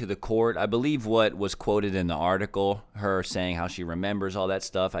speaking to the court. I believe what was quoted in the article, her saying how she remembers all that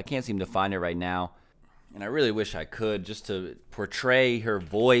stuff. I can't seem to find it right now. And I really wish I could, just to portray her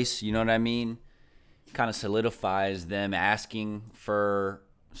voice, you know what I mean? Kind of solidifies them asking for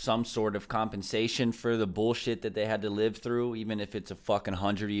some sort of compensation for the bullshit that they had to live through, even if it's a fucking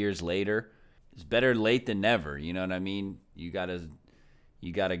 100 years later. It's better late than never, you know what I mean? You gotta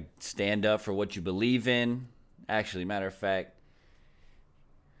stand up for what you believe in. Actually, matter of fact,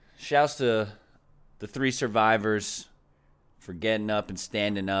 shouts to the 3 survivors for getting up and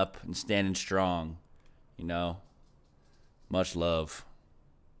standing strong. You know, much love.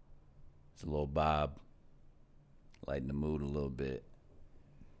 It's a little Bob. Lighten the mood a little bit.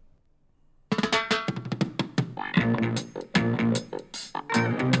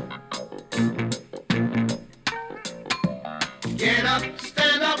 Get up,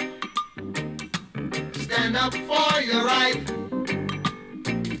 stand up. Stand up for your right.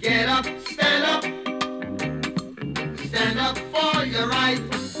 Get up, stand up. Stand up for your right.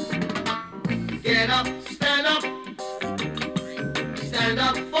 Get up, stand up. Stand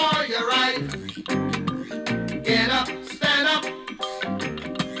up for your right. Get up, stand up.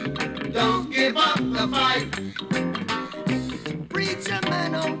 Don't give up the fight. Preacher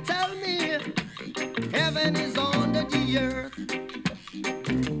man, don't tell me heaven is under the earth.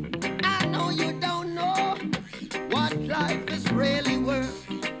 I know you don't know what life is really worth.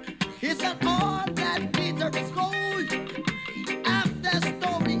 Isn't all that glitter is gold? Half the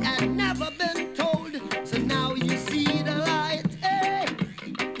story had never been told. So now you see the light. Hey,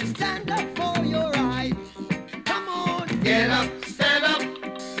 stand up for your right. Come on. Get up, stand up.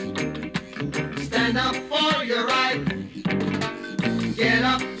 Stand up for your right. Get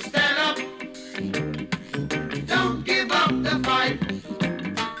up, stand up. Don't give up the fight.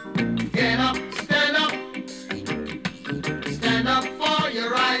 Get up, stand up. Stand up for your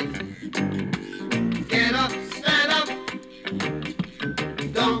right. Get up, stand up.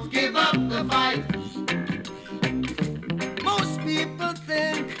 Don't give up the fight. Most people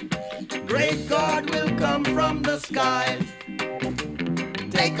think great God will come from the sky,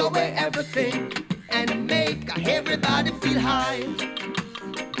 take away everything and make everybody feel high.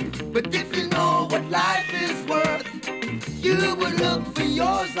 But if you know what life is worth, you would look for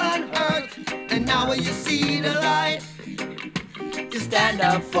yours on earth. And now when you see the light, you stand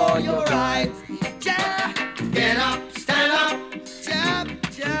up for your rights. Yeah. Get up, stand up. Yeah,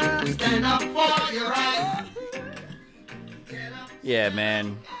 yeah. Stand up for your right. Yeah,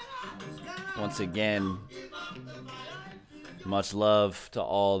 man. Once again, much love to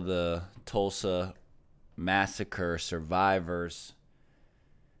all the Tulsa massacre survivors.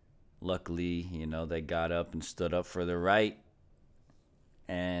 Luckily, you know, they got up and stood up for the right.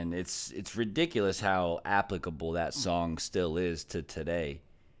 And it's ridiculous how applicable that song still is to today.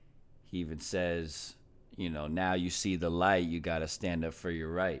 He even says, you know, now you see the light, you got to stand up for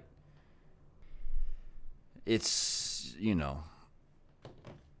your right. It's, you know,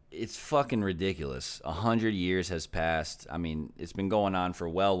 it's fucking ridiculous. 100 years has passed. I mean, it's been going on for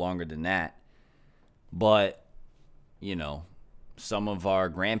well longer than that. But you know, some of our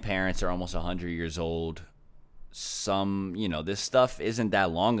grandparents are almost 100 years old. Some, you know, this stuff isn't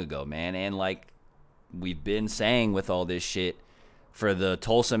that long ago, man. And like we've been saying with all this shit, for the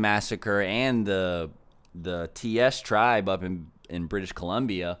Tulsa Massacre and the TS tribe up in British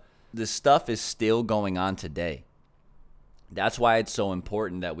Columbia, this stuff is still going on today. That's why it's so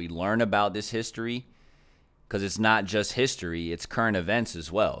important that we learn about this history, because it's not just history, it's current events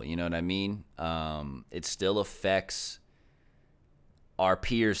as well. You know what I mean? It still affects our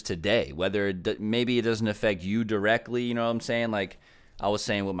peers today, whether maybe it doesn't affect you directly. You know what I'm saying? Like I was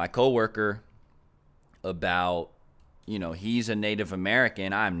saying with my coworker about, you know, he's a Native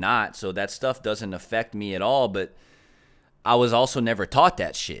American, I'm not, so that stuff doesn't affect me at all. But I was also never taught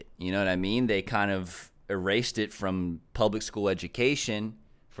that shit. You know what I mean? They kind of erased it from public school education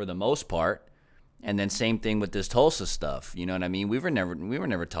for the most part. And then same thing with this Tulsa stuff. You know what I mean? We were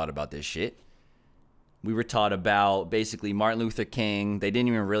never taught about this shit. We were taught about basically Martin Luther King. They didn't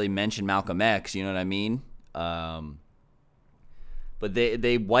even really mention Malcolm X. You know what I mean? But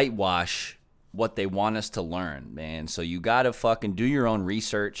they whitewash what they want us to learn, man. So you got to fucking do your own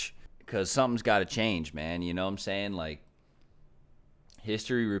research, because something's got to change, man. You know what I'm saying? Like,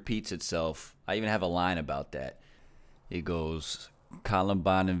 history repeats itself. I even have a line about that. It goes,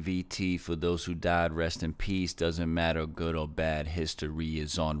 Columbine and VT, for those who died, rest in peace. Doesn't matter good or bad, history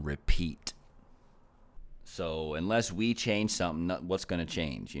is on repeat. So unless we change something, what's going to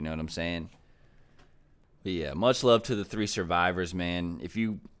change? You know what I'm saying? But yeah, much love to the 3 survivors, man. If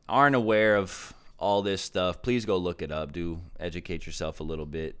you aren't aware of all this stuff, please go look it up. Do educate yourself a little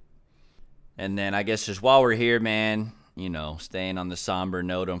bit. And then I guess just while we're here, man, you know, staying on the somber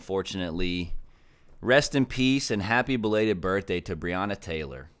note, unfortunately, rest in peace and happy belated birthday to Breonna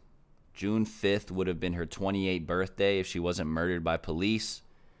Taylor. June 5th would have been her 28th birthday if she wasn't murdered by police.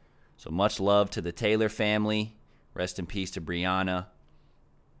 So much love to the Taylor family. Rest in peace to Breonna.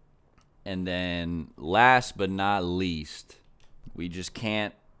 And then last but not least, we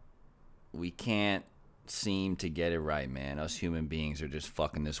can't seem to get it right, man. Us human beings are just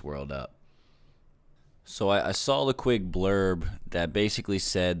fucking this world up. So I saw the quick blurb that basically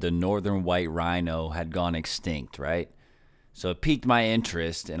said the northern white rhino had gone extinct, right? So it piqued my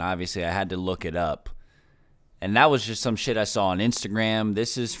interest, and obviously I had to look it up. And that was just some shit I saw on Instagram.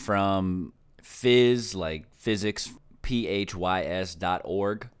 This is from Phys, like physics,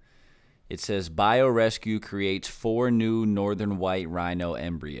 phys.org. It says, BioRescue creates 4 new northern white rhino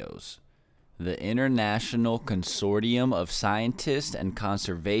embryos. The International Consortium of Scientists and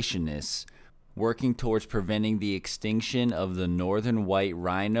Conservationists working towards preventing the extinction of the northern white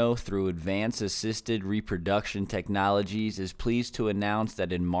rhino through advanced assisted reproduction technologies is pleased to announce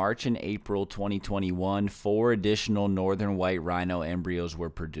that in March and April 2021, 4 additional northern white rhino embryos were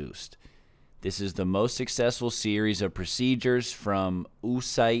produced. This is the most successful series of procedures, from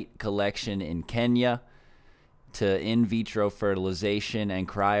oocyte collection in Kenya to in vitro fertilization and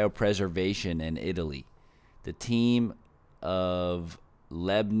cryopreservation in Italy. The team of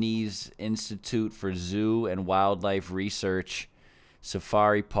Lebanese Institute for Zoo and Wildlife Research,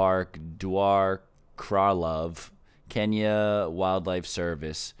 Safari Park, Dwar Kralov, Kenya Wildlife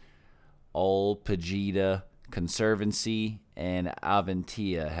Service, Ol Pejeta Conservancy, and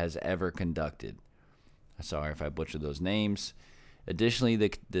Aventia has ever conducted. Sorry if I butchered those names. Additionally,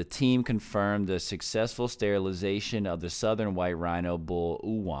 the team confirmed the successful sterilization of the southern white rhino bull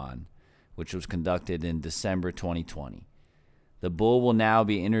Uwan, which was conducted in December 2020. The bull will now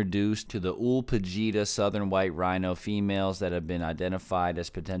be introduced to the Ol Pejeta southern white rhino females that have been identified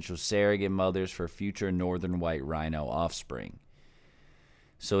as potential surrogate mothers for future northern white rhino offspring.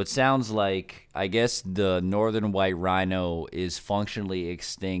 So it sounds like, I guess, the northern white rhino is functionally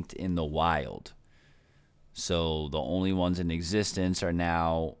extinct in the wild. So the only ones in existence are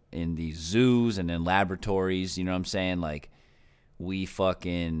now in these zoos and in laboratories. You know what I'm saying? Like, we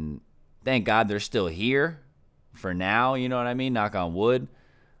fucking, thank God they're still here for now, you know what I mean? Knock on wood.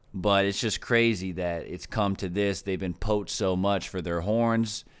 But it's just crazy that it's come to this. They've been poached so much for their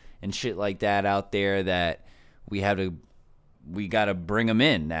horns and shit like that out there that we got to bring them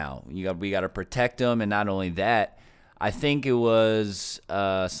in now. We got to protect them. And not only that, I think it was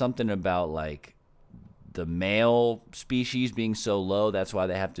something about like the male species being so low. That's why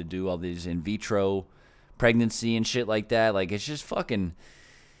they have to do all these in vitro pregnancy and shit like that. Like, it's just fucking,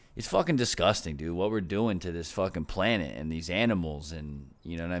 it's fucking disgusting, dude, what we're doing to this fucking planet and these animals and,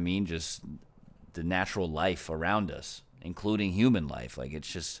 you know what I mean, just the natural life around us, including human life. Like,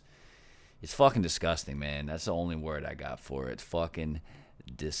 it's just, it's fucking disgusting, man. That's the only word I got for it. It's fucking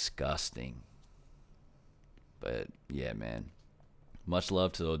disgusting. But, yeah, man. Much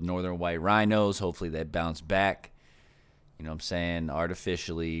love to the northern white rhinos. Hopefully they bounce back. You know what I'm saying?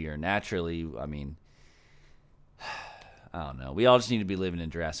 Artificially or naturally. I mean, I don't know. We all just need to be living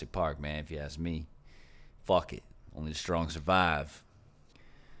in Jurassic Park, man, if you ask me. Fuck it. Only the strong survive.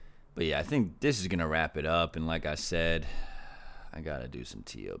 But yeah, I think this is going to wrap it up. And like I said, I got to do some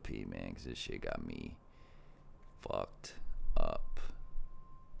TOP, man, because this shit got me fucked up.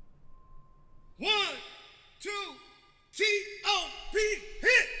 1, 2, T-O-P,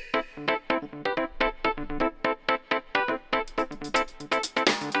 hit!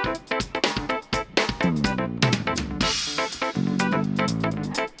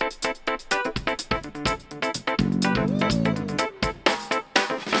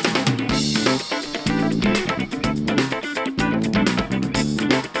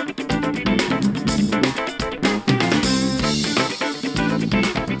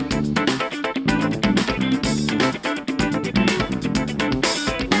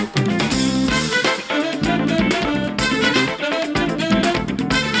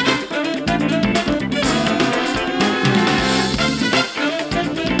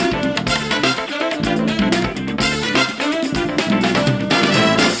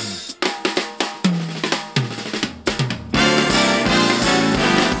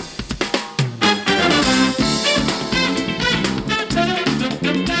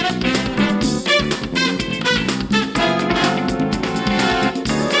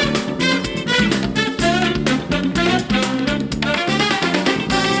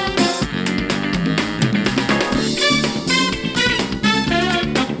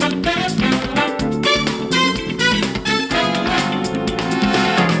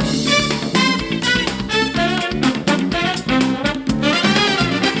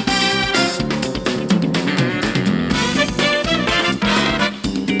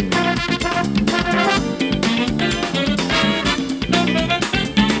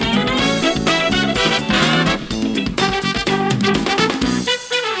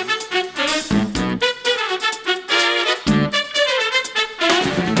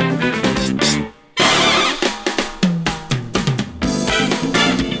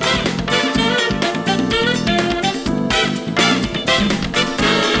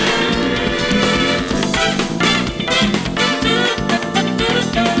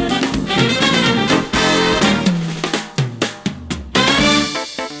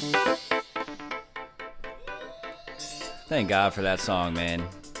 Thank God for that song, man.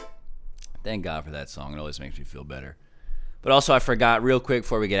 Thank God for that song. It always makes me feel better. But also, I forgot real quick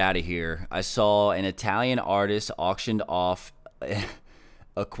before we get out of here. I saw an Italian artist auctioned off a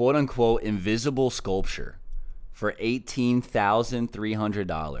quote-unquote invisible sculpture for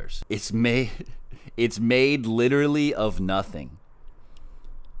 $18,300. It's made literally of nothing.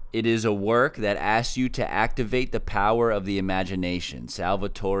 It is a work that asks you to activate the power of the imagination,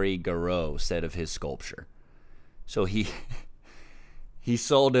 Salvatore Garau said of his sculpture. So he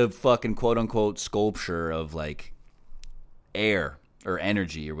sold a fucking quote-unquote sculpture of, like, air or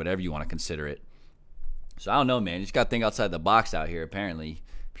energy or whatever you want to consider it. So I don't know, man. You just got to think outside the box out here, apparently.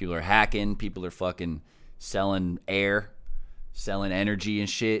 People are hacking. People are fucking selling air, selling energy and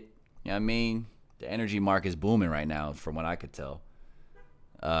shit. You know what I mean? The energy market is booming right now, from what I could tell.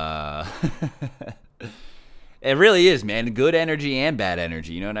 It really is, man. Good energy and bad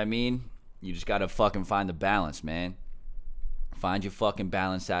energy. You know what I mean? You just got to fucking find the balance, man. Find your fucking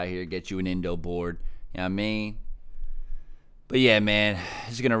balance out here. Get you an Indo board. You know what I mean? But yeah, man.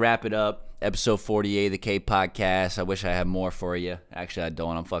 This is going to wrap it up. Episode 48 of the K Podcast. I wish I had more for you. Actually, I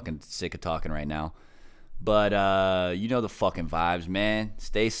don't. I'm fucking sick of talking right now. But you know the fucking vibes, man.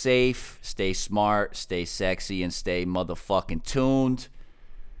 Stay safe. Stay smart. Stay sexy. And stay motherfucking tuned.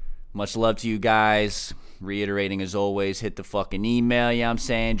 Much love to you guys. Reiterating as always, hit the fucking email, you know what I'm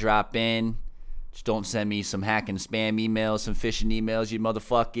saying? Drop in. Just don't send me some hacking spam emails, some phishing emails, you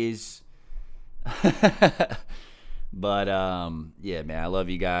motherfuckers. But, yeah, man, I love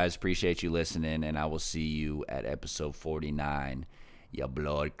you guys. Appreciate you listening, and I will see you at episode 49. Ya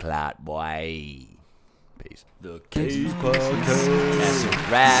blood clot boy. Peace. The K Podcast. That's a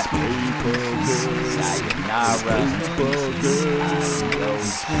wrap. Sayonara.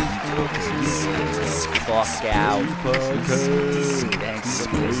 Adios. Fuck out. Thanks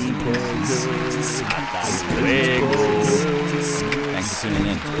for listening. Hasta luego. Thanks for tuning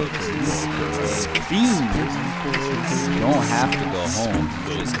in. Fiend. You don't have to go home.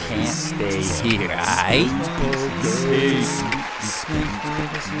 You just can't stay here, alright?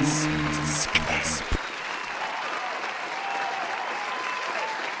 Peace.